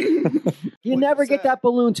 You never get that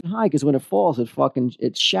balloon too high because when it falls,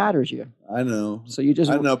 it shatters you. I know. So you just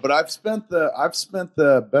I know, but I've spent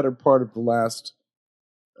the better part of the last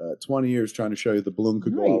 20 years trying to show you the balloon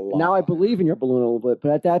could go a lot. Now I believe in your balloon a little bit, but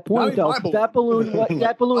at that point though,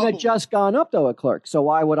 that balloon had just gone up though at Clerk. So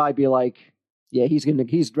why would I be like, yeah, he's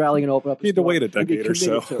rallying and open up? He had to wait a decade or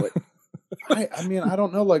so. I mean, I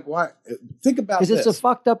don't know, like, why? Think about this. Because it's a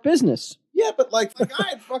fucked up business. Yeah, but like I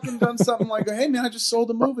had fucking done something like, hey man, I just sold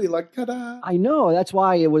a movie, like, ta-da. I know. That's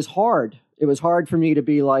why it was hard. It was hard for me to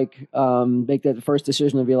be like, make that first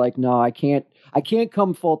decision and be like, no, I can't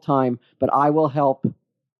come full time, but I will help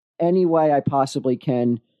any way I possibly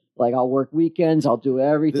can. Like, I'll work weekends. I'll do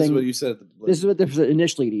everything. This is what you said. This is what this was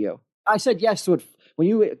initially to you. I said yes to it when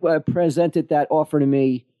you presented that offer to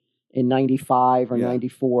me in 95 or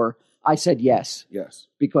 94. I said yes. Yes.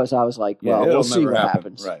 Because I was like, well, we'll see what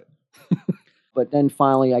happens. Right. But then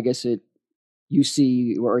finally, I guess you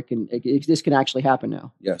see where this can actually happen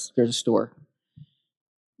now. Yes. There's a store.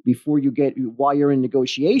 While you're in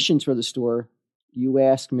negotiations for the store, you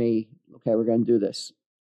ask me, okay, we're going to do this.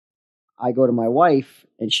 I go to my wife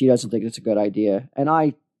and she doesn't think it's a good idea. And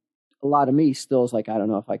a lot of me still is like, I don't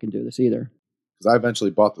know if I can do this either. Because I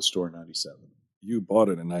eventually bought the store in 97. You bought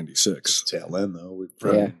it in 96. Tail end though.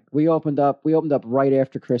 We opened up right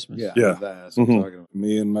after Christmas. Yeah. That's what I'm talking about.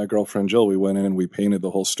 Me and my girlfriend Jill, we went in and we painted the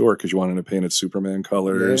whole store because you wanted to paint it Superman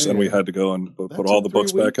colors, and we had to go and put all the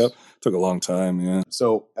books back up. Took a long time, yeah.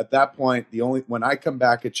 So at that point, when I come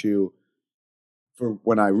back at you for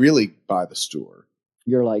when I really buy the store,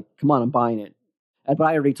 you're like, come on, I'm buying it. But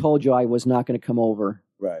I already told you I was not going to come over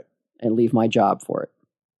and leave my job for it.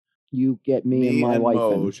 You get me and my wife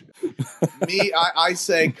Moj. I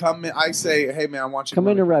say, come in. I say, hey, man, I want you to come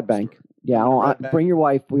into Red Bank. Yeah, bring your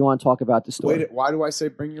wife. We want to talk about the store. Wait, why do I say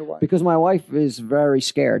bring your wife? Because my wife is very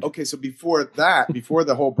scared. Okay, so before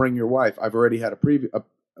the whole bring your wife, I've already had a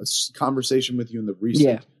conversation with you in the recent.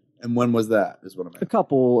 Yeah. And when was that? Is what I'm asking. A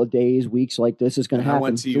couple of days, weeks like this is going to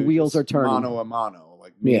happen. The wheels are turning. Mano a mano,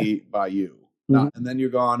 like me by you. Mm-hmm. And then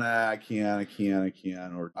you're going, I can't,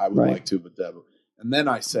 or I would like to, but Deb. And then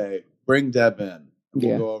I say, bring Deb in.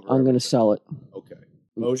 We'll go over I'm going to sell it. Okay.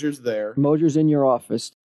 Mosier's there. Mosier's in your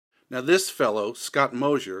office. Now this fellow, Scott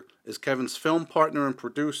Mosier, is Kevin's film partner and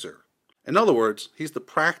producer. In other words, he's the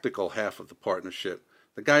practical half of the partnership,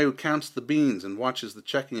 the guy who counts the beans and watches the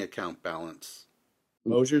checking account balance.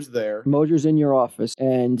 Mosier's there. Mosier's in your office,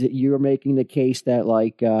 and you're making the case that,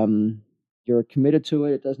 like, you're committed to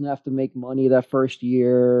it. It doesn't have to make money that first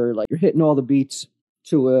year. Like, you're hitting all the beats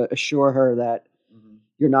to assure her that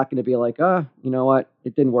you're not going to be like, you know what?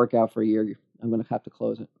 It didn't work out for a year. I'm going to have to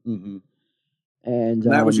close it. Mm-hmm. And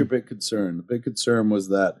that was your big concern. The big concern was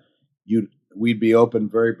that we'd be open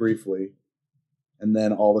very briefly, and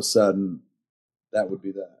then all of a sudden, that would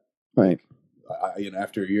be that. Right.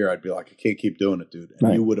 After a year, I'd be like, I can't keep doing it, dude.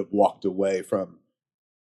 And you would have walked away from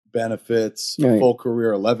benefits, a full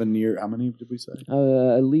career, 11 years. How many did we say?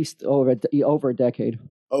 At least over a decade.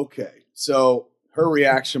 Okay. So her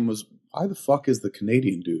reaction was, why the fuck is the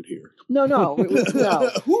Canadian dude here? No. Who's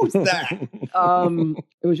that?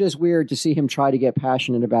 It was just weird to see him try to get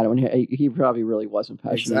passionate about it when he probably really wasn't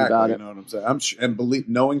passionate about it. You know what I'm saying?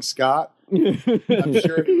 Knowing Scott, I'm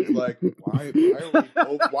sure he was like,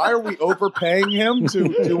 why are we overpaying him to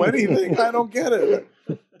do anything? I don't get it.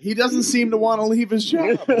 He doesn't seem to want to leave his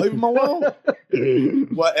job. Leave him alone.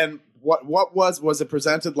 What was it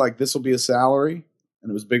presented like? This will be a salary, and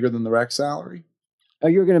it was bigger than the rec salary. Oh,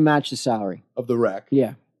 you're going to match the salary of the rec,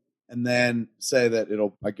 yeah, and then say that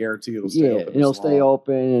I guarantee it'll stay open. It'll stay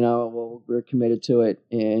open, and we're committed to it.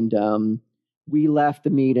 And we left the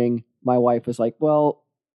meeting. My wife was like, "Well,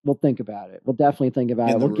 we'll think about it. We'll definitely think about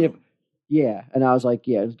it. We'll give." Yeah, and I was like,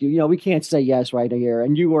 "Yeah, we can't say yes right here."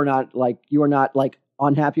 And you were not like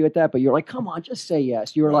unhappy with that, but you're like, "Come on, just say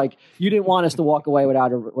yes." You were like, you didn't want us to walk away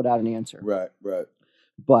without an answer. Right.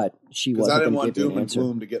 But she wasn't. I didn't want doom and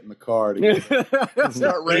gloom to get in the car to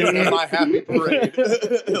start raining my happy parade,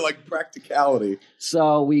 like practicality.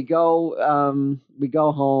 So we go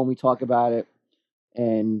home, we talk about it,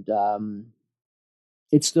 and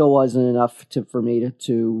it still wasn't enough for me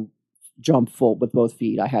to jump full with both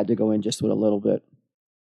feet. I had to go in just with a little bit,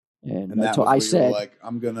 and that's what I said. Like,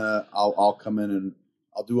 I'll come in and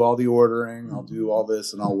I'll do all the ordering. I'll do all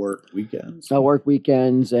this, and I'll work weekends. I'll work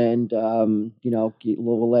weekends, and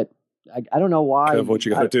we'll let I don't know why. Kev, what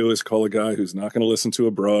you got to do is call a guy who's not going to listen to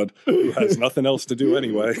a broad, who has nothing else to do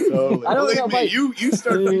anyway. Totally. I don't Believe know, me, like- you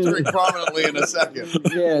start featuring prominently in a second.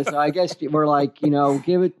 Yeah, so I guess we're like,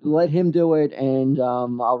 let him do it, and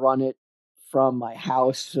I'll run it from my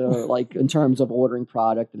house, like in terms of ordering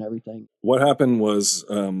product and everything. What happened was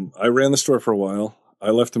I ran the store for a while. I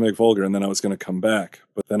left to make Vulgar, and then I was going to come back.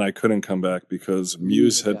 But then I couldn't come back because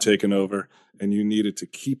Muse had taken over, and you needed to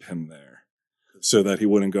keep him there so that he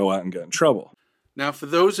wouldn't go out and get in trouble. Now, for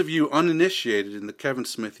those of you uninitiated in the Kevin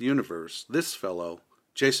Smith universe, this fellow,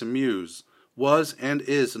 Jason Mewes, was and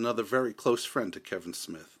is another very close friend to Kevin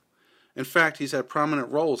Smith. In fact, he's had prominent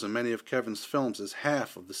roles in many of Kevin's films as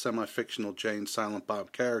half of the semi-fictional Jay and Silent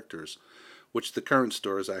Bob characters, which the current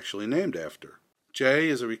store is actually named after. Jay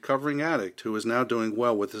is a recovering addict who is now doing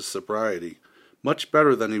well with his sobriety, much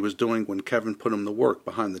better than he was doing when Kevin put him to work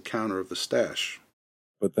behind the counter of the stash.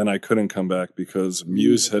 But then I couldn't come back because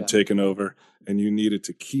Muse had taken over, and you needed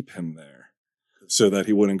to keep him there so that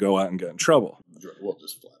he wouldn't go out and get in trouble. We'll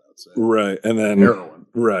just flat out say Right. And then heroin.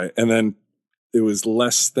 Right. And then it was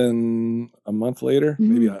less than a month later,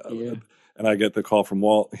 maybe. Yeah. And I get the call from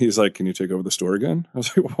Walt. He's like, "Can you take over the store again?" I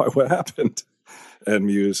was like, "Why? What happened?" And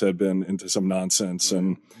Muse had been into some nonsense,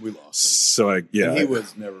 and We lost him. so And he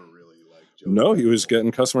was never really like Joe. No, he was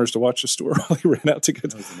getting customers to watch the store while he ran out to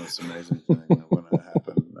get. That was the most amazing thing when it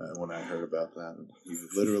happened. When I heard about that, he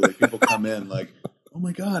would literally people come in like, "Oh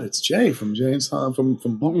my God, it's Jay from Jay and Silent from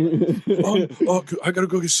Oh, I gotta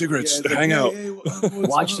go get cigarettes. Yeah, it's Hang like, out. hey, what's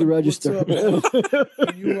Watch up? the register. What's up?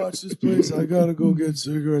 Can you watch this place? I gotta go get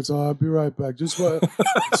cigarettes. I'll be right back. Just what?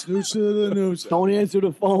 Snooch to the news. Don't answer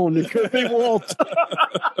the phone. It could be Walt.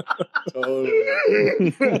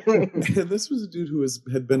 Totally. And this was a dude who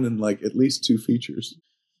had been in like at least 2 features.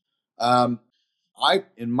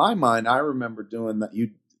 In my mind, I remember doing that.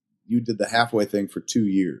 You did the halfway thing for 2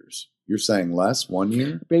 years. You're saying less, 1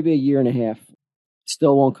 year? Maybe a year and a half.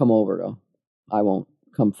 Still won't come over though. I won't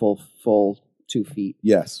come full 2 feet.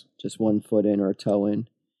 Yes. Just 1 foot in or a toe in.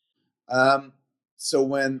 So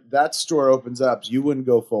when that store opens up, you wouldn't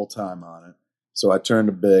go full time on it. So I turned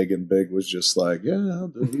to Big, and Big was just like, "Yeah, I'll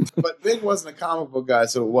do it." But Big wasn't a comic book guy,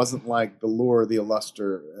 so it wasn't like the lure, the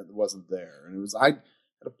illuster, it wasn't there. And it was I had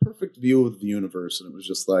a perfect view of the universe, and it was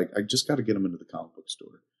just like I just got to get him into the comic book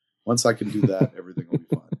store. Once I can do that, everything will be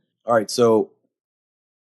fine. All right, so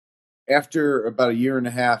after about a year and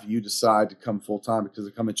a half, you decide to come full time because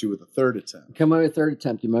I come at you with a third attempt. Come on a third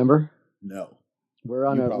attempt. You remember? No. We're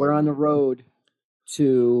on You the probably road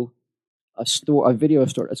to a video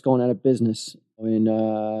store that's going out of business in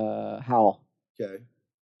Howell. Okay.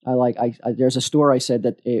 There's a store I said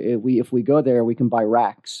that if we go there we can buy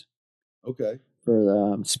racks Okay. for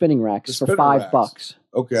the spinning racks The for spinner $5. racks.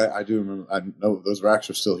 Okay, I do remember. I know those racks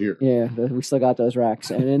are still here. Yeah, we still got those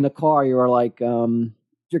racks. And in the car you were like,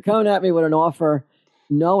 you're coming at me with an offer,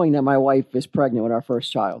 knowing that my wife is pregnant with our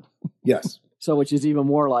first child. Yes. So which is even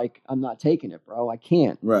more like I'm not taking it, bro. I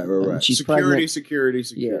can't. Right. And she's Security, pregnant. security.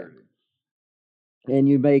 And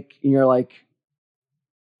you make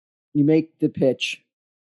the pitch.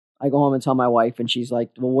 I go home and tell my wife, and she's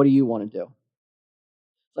like, "Well, what do you want to do?"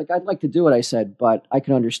 It's like, "I'd like to do it," I said, "but I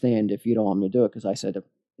can understand if you don't want me to do it because I said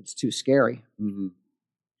it's too scary." Mm-hmm.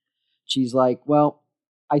 She's like, "Well,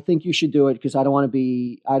 I think you should do it because I don't want to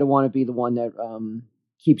be the one that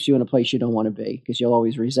keeps you in a place you don't want to be because you'll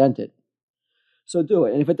always resent it. So do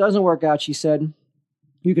it. And if it doesn't work out," she said,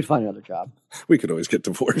 "you could find another job." We could always get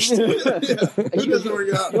divorced. Who doesn't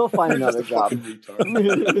work out? You'll find You're just another a job. fucking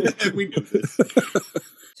retard. And we knew this.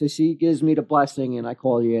 So she gives me the blessing, and I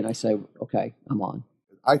call you, and I say, "Okay, I'm on."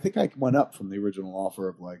 I think I went up from the original offer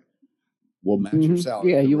of like, we'll match your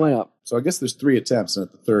salary. Yeah, you went up. So I guess there's 3 attempts, and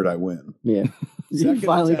at the third, I win. Yeah. Second You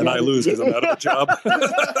finally attempt. And I lose because I'm out of a job.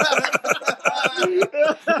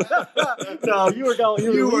 No, you were going.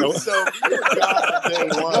 You were gone on day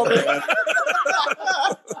one.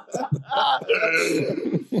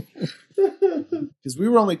 Because we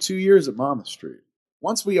were only 2 years at Monmouth Street.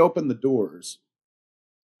 Once we opened the doors,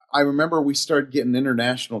 I remember we started getting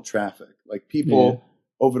international traffic. Like people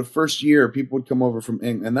over the first year, people would come over from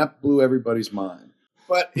England, and that blew everybody's mind.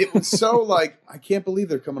 But it was so like, I can't believe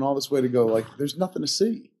they're coming all this way to go. Like, there's nothing to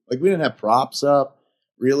see. Like, we didn't have props up.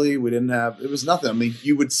 Really, we didn't have. It was nothing. I mean,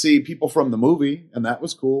 you would see people from the movie, and that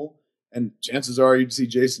was cool. And chances are you'd see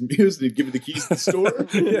Jason Mewes and he'd give you the keys to the store.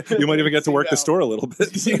 You might even get to work the store a little bit.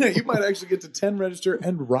 Yeah, you might actually get to 10 register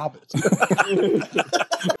and rob it.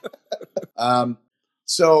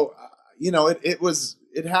 So,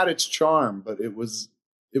 it had its charm, but it was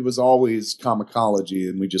always comicsology,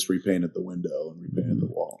 and we just repainted the window and repainted the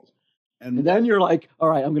walls. And then you're like, all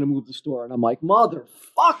right, I'm going to move the store. And I'm like,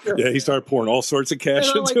 motherfucker. Yeah, he started pouring all sorts of cash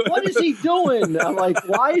And I'm into like, it. what is he doing? I'm like,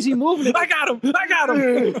 why is he moving it? I got him. I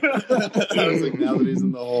was like, now that he's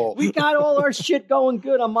in the hole. We got all our shit going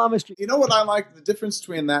good on Mama Street. You know what I like? The difference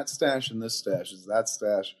between that stash and this stash is that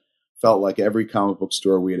stash felt like every comic book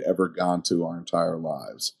store we had ever gone to our entire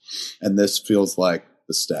lives. And this feels like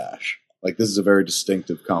the stash. Like, this is a very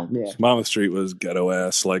distinctive comic book. Yeah. Mama Street was ghetto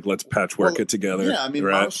ass. Like, let's patchwork it together. Yeah, I mean,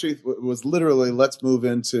 right? Mama Street was literally, let's move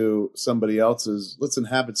into somebody else's, let's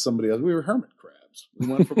inhabit somebody else. We were hermit crabs. We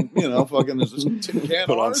went from, fucking, there's this tin can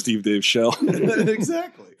Put on ours. Steve Dave's shell.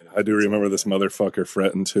 Exactly. I do remember this motherfucker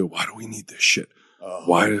fretting too. Why do we need this shit?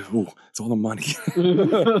 Why? Ooh, it's all the money.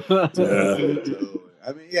 Totally.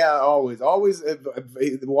 I mean, yeah, always.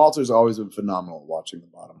 Walter's always been phenomenal at watching the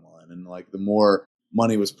bottom line. And, like, the more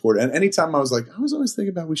money was poured. And anytime I was always thinking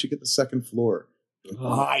about we should get the second floor.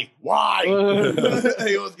 Like, why?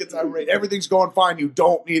 He always gets irate. Everything's going fine. You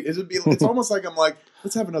don't need. It's almost like I'm like,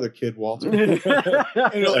 let's have another kid, Walter. And you're like,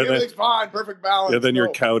 everything's fine, perfect balance. Yeah, then you're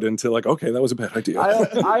cowed into like, okay, that was a bad idea.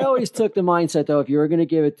 I always took the mindset though, if you were going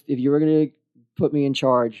to put me in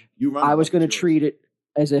charge, I was going to treat it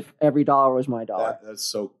as if every dollar was my dollar. That's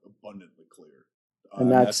so abundantly clear.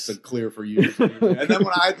 And that's been clear for years. And then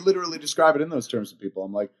when I literally describe it in those terms to people,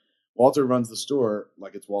 I'm like, Walter runs the store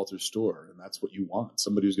like it's Walter's store, and that's what you want.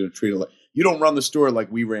 Somebody who's going to treat it like you don't run the store like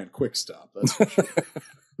we ran Quick Stop. That's for sure.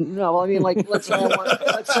 No, well, I mean, like, let's say I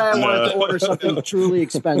wanted to order something truly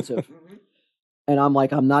expensive, and I'm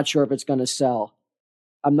like, I'm not sure if it's going to sell.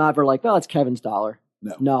 I'm never like, well, it's Kevin's dollar.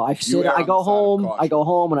 No, I go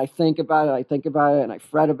home and I think about it, and I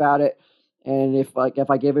fret about it. And if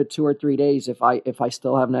I give it 2 or 3 days, if I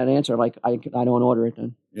still haven't had an answer, like I don't order it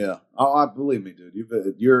then. Yeah, believe me, dude.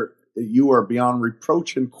 You are beyond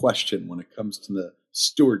reproach and question when it comes to the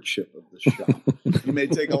stewardship of the shop. You may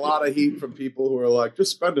take a lot of heat from people who are like,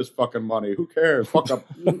 just spend his fucking money. Who cares? Fuck up.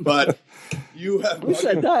 But you have. Who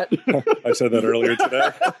said that? I said that earlier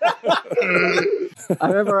today.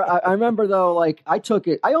 I remember though, like I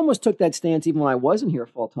almost took that stance even when I wasn't here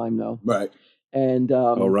full time though. Right. And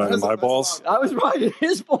Ryan, my balls. I was riding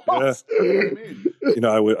his balls.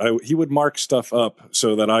 Yeah. He would mark stuff up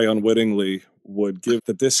so that I unwittingly would give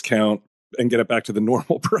the discount and get it back to the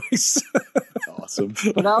normal price. Awesome.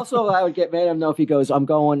 But also, I would get mad at him though if he goes, I'm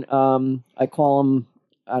going. I call him,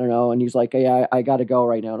 I don't know, and he's like, hey, I got to go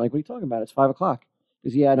right now. I'm like, what are you talking about? It's 5:00. He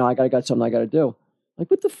goes, yeah, no, I got something I got to do. I'm like,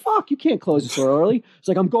 what the fuck? You can't close the store early. It's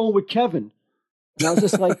like, I'm going with Kevin. And I was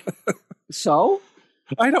just like, so?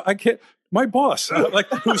 I can't. My boss,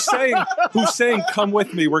 who's saying, come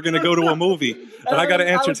with me. We're going to go to a movie. And I got to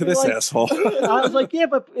answer to this asshole. I was like, yeah,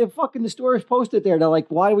 but if fucking the store is posted there, they're like,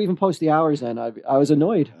 why do we even post the hours then? I was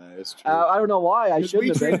annoyed. It's true. I don't know why. I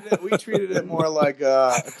shouldn't have been. We treated it more like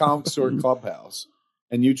a comic store clubhouse.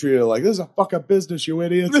 And you treated it like, this is a fuck up business, you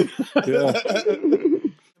idiots. Yeah.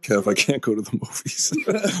 Kev, I can't go to the movies.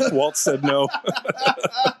 Walt said no.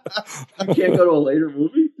 You can't go to a later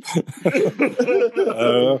movie? I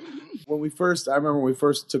remember when we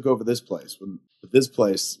first took over this place, when this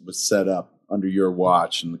place was set up under your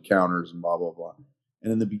watch and the counters and blah, blah, blah.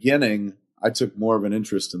 And in the beginning, I took more of an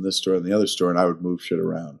interest in this store than the other store, and I would move shit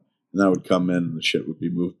around. And I would come in and the shit would be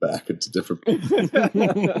moved back into different places.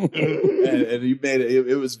 and you made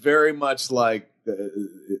it was very much like,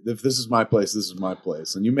 if this is my place, this is my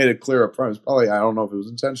place. And you made it clear up front. It was probably, I don't know if it was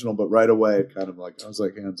intentional, but right away, it kind of like, I was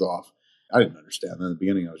like, hands off. I didn't understand. Then in the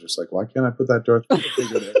beginning, I was just like, why can't I put that Darth Vader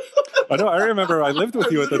figure there? I know. I remember I lived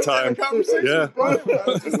with you at the time. Yeah. I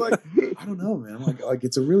was just like, I don't know, man. Like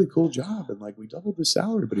it's a really cool job, and like we doubled the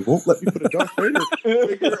salary, but he won't let me put a Darth Vader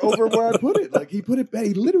figure over where I put it. Like he put it back.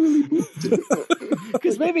 He literally moved it.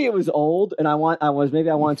 Because maybe it was old, and I wanted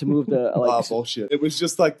to move the. Like, bullshit. It was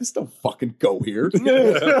just like, this don't fucking go here. In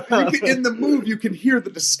the move, you can hear the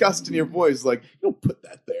disgust in your voice. Like, you don't put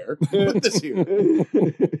that there. Put this here.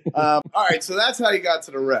 All right, so that's how you got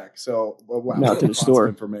to the wreck. So, wow, not to the store.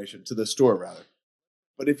 Information to the store, rather.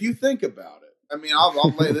 But if you think about it, I mean,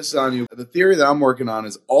 I'll lay this on you. The theory that I'm working on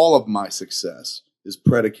is all of my success is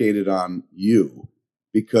predicated on you,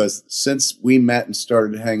 because since we met and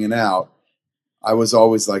started hanging out, I was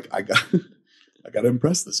always like, I got to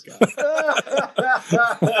impress this guy.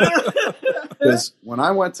 Because when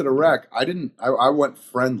I went to the wreck, I went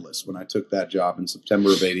friendless when I took that job in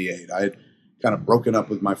September of '88. I had kind of broken up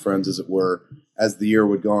with my friends, as it were, as the year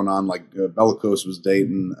would go on. Like Bellicose was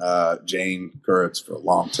dating Jane Kurtz for a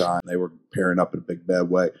long time. They were pairing up in a big bad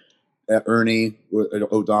way. Ernie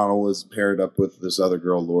O'Donnell was paired up with this other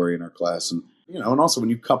girl, Lori, in our class. And, and also when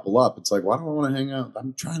you couple up, it's like, why do I want to hang out?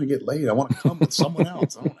 I'm trying to get laid. I want to come with someone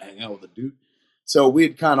else. I don't want to hang out with a dude. So we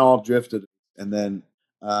had kind of all drifted, and then.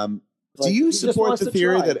 Do Like, you he just support wants the to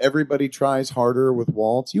theory try. that everybody tries harder with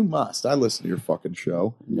Waltz? You must. I listen to your fucking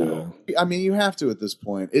show. No. I mean, you have to at this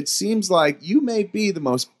point. It seems like you may be the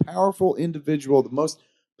most powerful individual, the most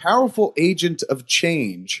powerful agent of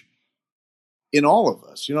change in all of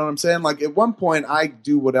us. You know what I'm saying? Like at one point, I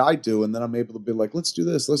do what I do, and then I'm able to be like, let's do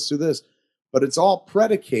this, let's do this. But it's all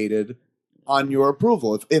predicated on your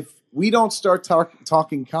approval. If we don't start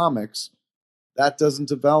talking comics, that doesn't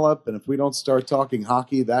develop. And if we don't start talking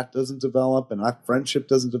hockey, that doesn't develop. And our friendship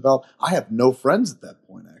doesn't develop. I have no friends at that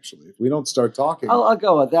point, actually. If we don't start talking. I'll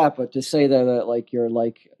go with that, but to say that like you're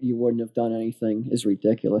like you wouldn't have done anything is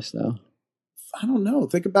ridiculous, though. I don't know.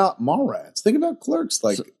 Think about Mallrats. Think about Clerks.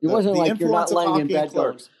 Like So it wasn't the like you're not influence of laying in hockey and bed going,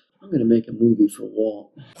 Clerks. I'm going to make a movie for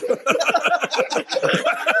Walt.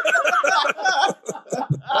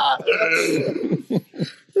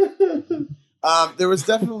 There was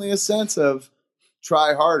definitely a sense of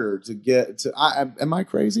try harder to get to. Am I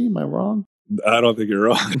crazy? Am I wrong? I don't think you're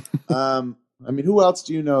wrong. I mean, who else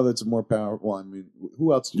do you know that's more powerful? I mean,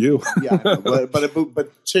 who else? You. Yeah, I know,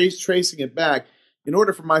 but tracing it back, in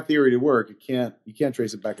order for my theory to work, you can't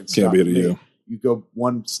trace it back and Can't stop be at to me. you. You go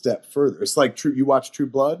one step further. It's like You watch True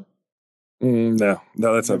Blood? No,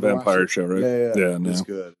 that's a Never watched vampire it? show, right? Yeah. no. It's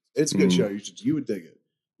good. It's a good show. You would dig it.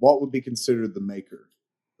 Walt would be considered the maker,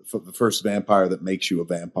 the first vampire that makes you a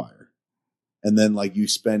vampire. And then like you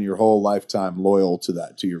spend your whole lifetime loyal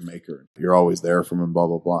to your maker. You're always there for him, blah,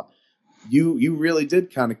 blah, blah. You really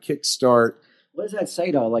did kind of kickstart. What does that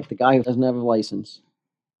say, though? Like the guy who doesn't have a license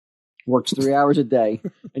works 3 hours a day,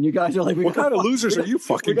 and you guys are like, What kind of losers are you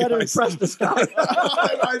fucking we got to guys? impress this guy.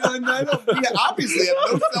 I don't obviously have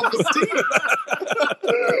no self-esteem.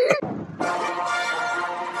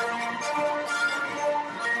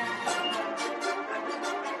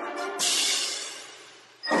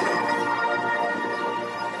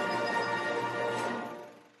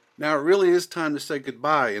 Now it really is time to say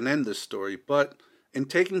goodbye and end this story, but in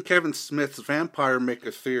taking Kevin Smith's vampire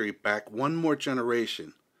maker theory back one more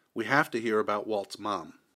generation, we have to hear about Walt's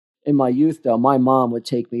mom. In my youth, though, my mom would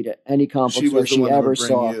take me to any comic book She store was the she one that ever would bring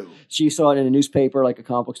saw. you. She saw it in a newspaper, like a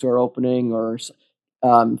comic book store opening, or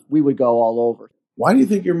we would go all over. Why do you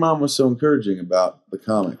think your mom was so encouraging about the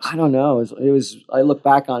comics? I don't know. It was. I look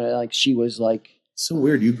back on it like she was like. It's so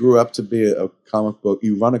weird. You grew up to be a comic book.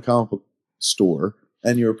 You run a comic book store,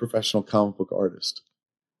 and you're a professional comic book artist.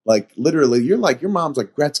 Like literally, you're like your mom's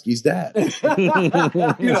like Gretzky's dad.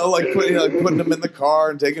 You know, like putting him in the car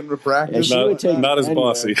and taking him to practice. Yeah, she would take Not as anywhere.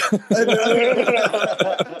 bossy.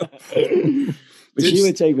 But she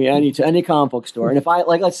would take me to any comic book store, and if I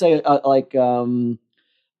let's say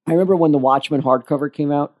I remember when the Watchmen hardcover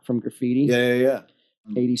came out from Graffiti, Yeah.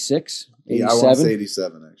 86, Yeah, I want to 87, say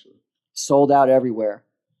 87 actually. sold out everywhere.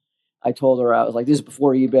 I told her, I was like, this is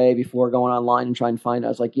before eBay, before going online and trying to find it. I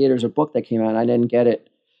was like, yeah, there's a book that came out and I didn't get it.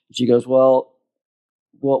 And she goes, well,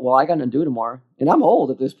 I got nothing to do tomorrow. And I'm old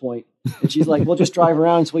at this point. And she's like, we'll just drive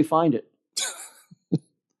around until we find it.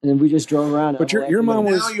 And we just drove around. But your mom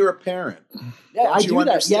Now was. you're a parent. Yeah, Don't I you do that.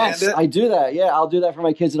 understand Yes, it? I do that. Yeah, I'll do that for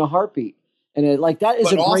my kids in a heartbeat. And that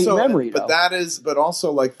is a great memory, though. But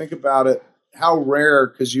also like think about it, how rare,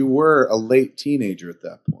 because you were a late teenager at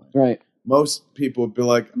that point. Right. Most people would be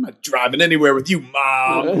like, I'm not driving anywhere with you,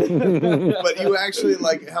 mom. But you actually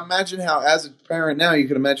like imagine how, as a parent now, you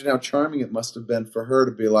can imagine how charming it must have been for her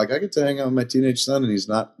to be like, I get to hang out with my teenage son and he's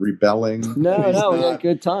not rebelling. No, He's we had a not-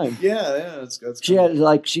 good time. Yeah, that's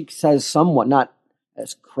She says somewhat, not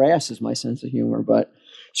as crass as my sense of humor, but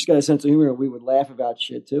she's got a sense of humor. We would laugh about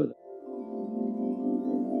shit too.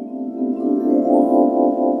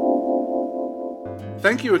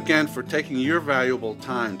 Thank you again for taking your valuable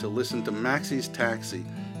time to listen to Maxie's Taxi.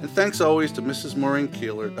 And thanks always to Mrs. Maureen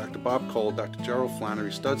Keeler, Dr. Bob Cole, Dr. Gerald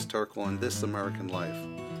Flannery, Studs Terkel, and This American Life.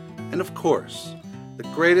 And of course, the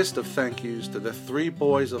greatest of thank yous to the three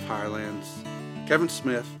boys of Highlands, Kevin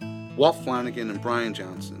Smith, Walt Flanagan, and Brian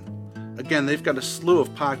Johnson. Again, they've got a slew of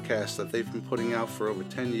podcasts that they've been putting out for over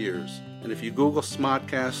 10 years. And if you Google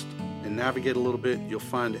Smodcast and navigate a little bit, you'll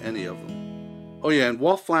find any of them. Oh yeah, and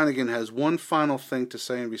Walt Flanagan has one final thing to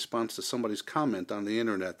say in response to somebody's comment on the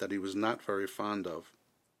internet that he was not very fond of.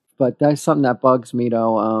 But that's something that bugs me,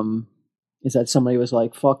 though, is that somebody was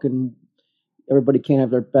like, fucking, everybody can't have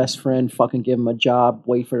their best friend fucking give them a job,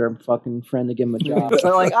 wait for their fucking friend to give them a job. But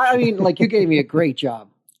like, I mean, like, you gave me a great job.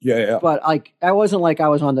 Yeah. But like, I wasn't like I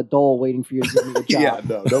was on the dole waiting for you to give me a job. Yeah,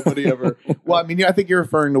 no, nobody ever. Well, I mean, I think you're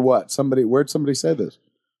referring to what? Where'd somebody say this?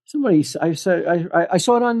 Somebody, I saw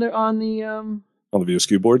it on the On the View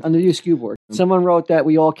Skew board? USQ board. Someone wrote that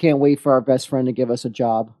we all can't wait for our best friend to give us a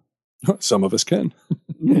job. Some of us can.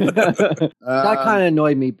 That kind of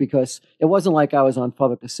annoyed me because it wasn't like I was on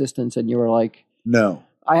public assistance and you were like, No.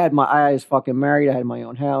 I was fucking married. I had my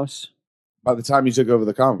own house. By the time you took over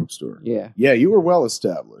the comic book store. Yeah. Yeah, you were well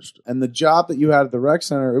established. And the job that you had at the rec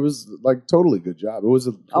center, it was like totally good job. It was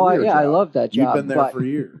a career I job. loved that job. You've been there but for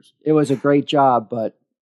years. It was a great job, but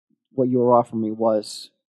what you were offering me was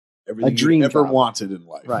Everything dream you ever job. wanted in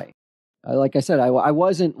life. right. Like I said, I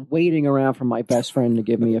wasn't waiting around for my best friend to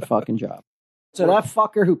give me a fucking job. So that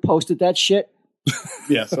fucker who posted that shit,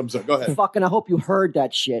 Yes, I'm sorry. Go ahead. fucking, I hope you heard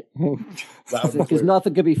that shit. Loud and Because clear.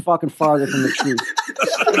 nothing could be fucking farther from the truth.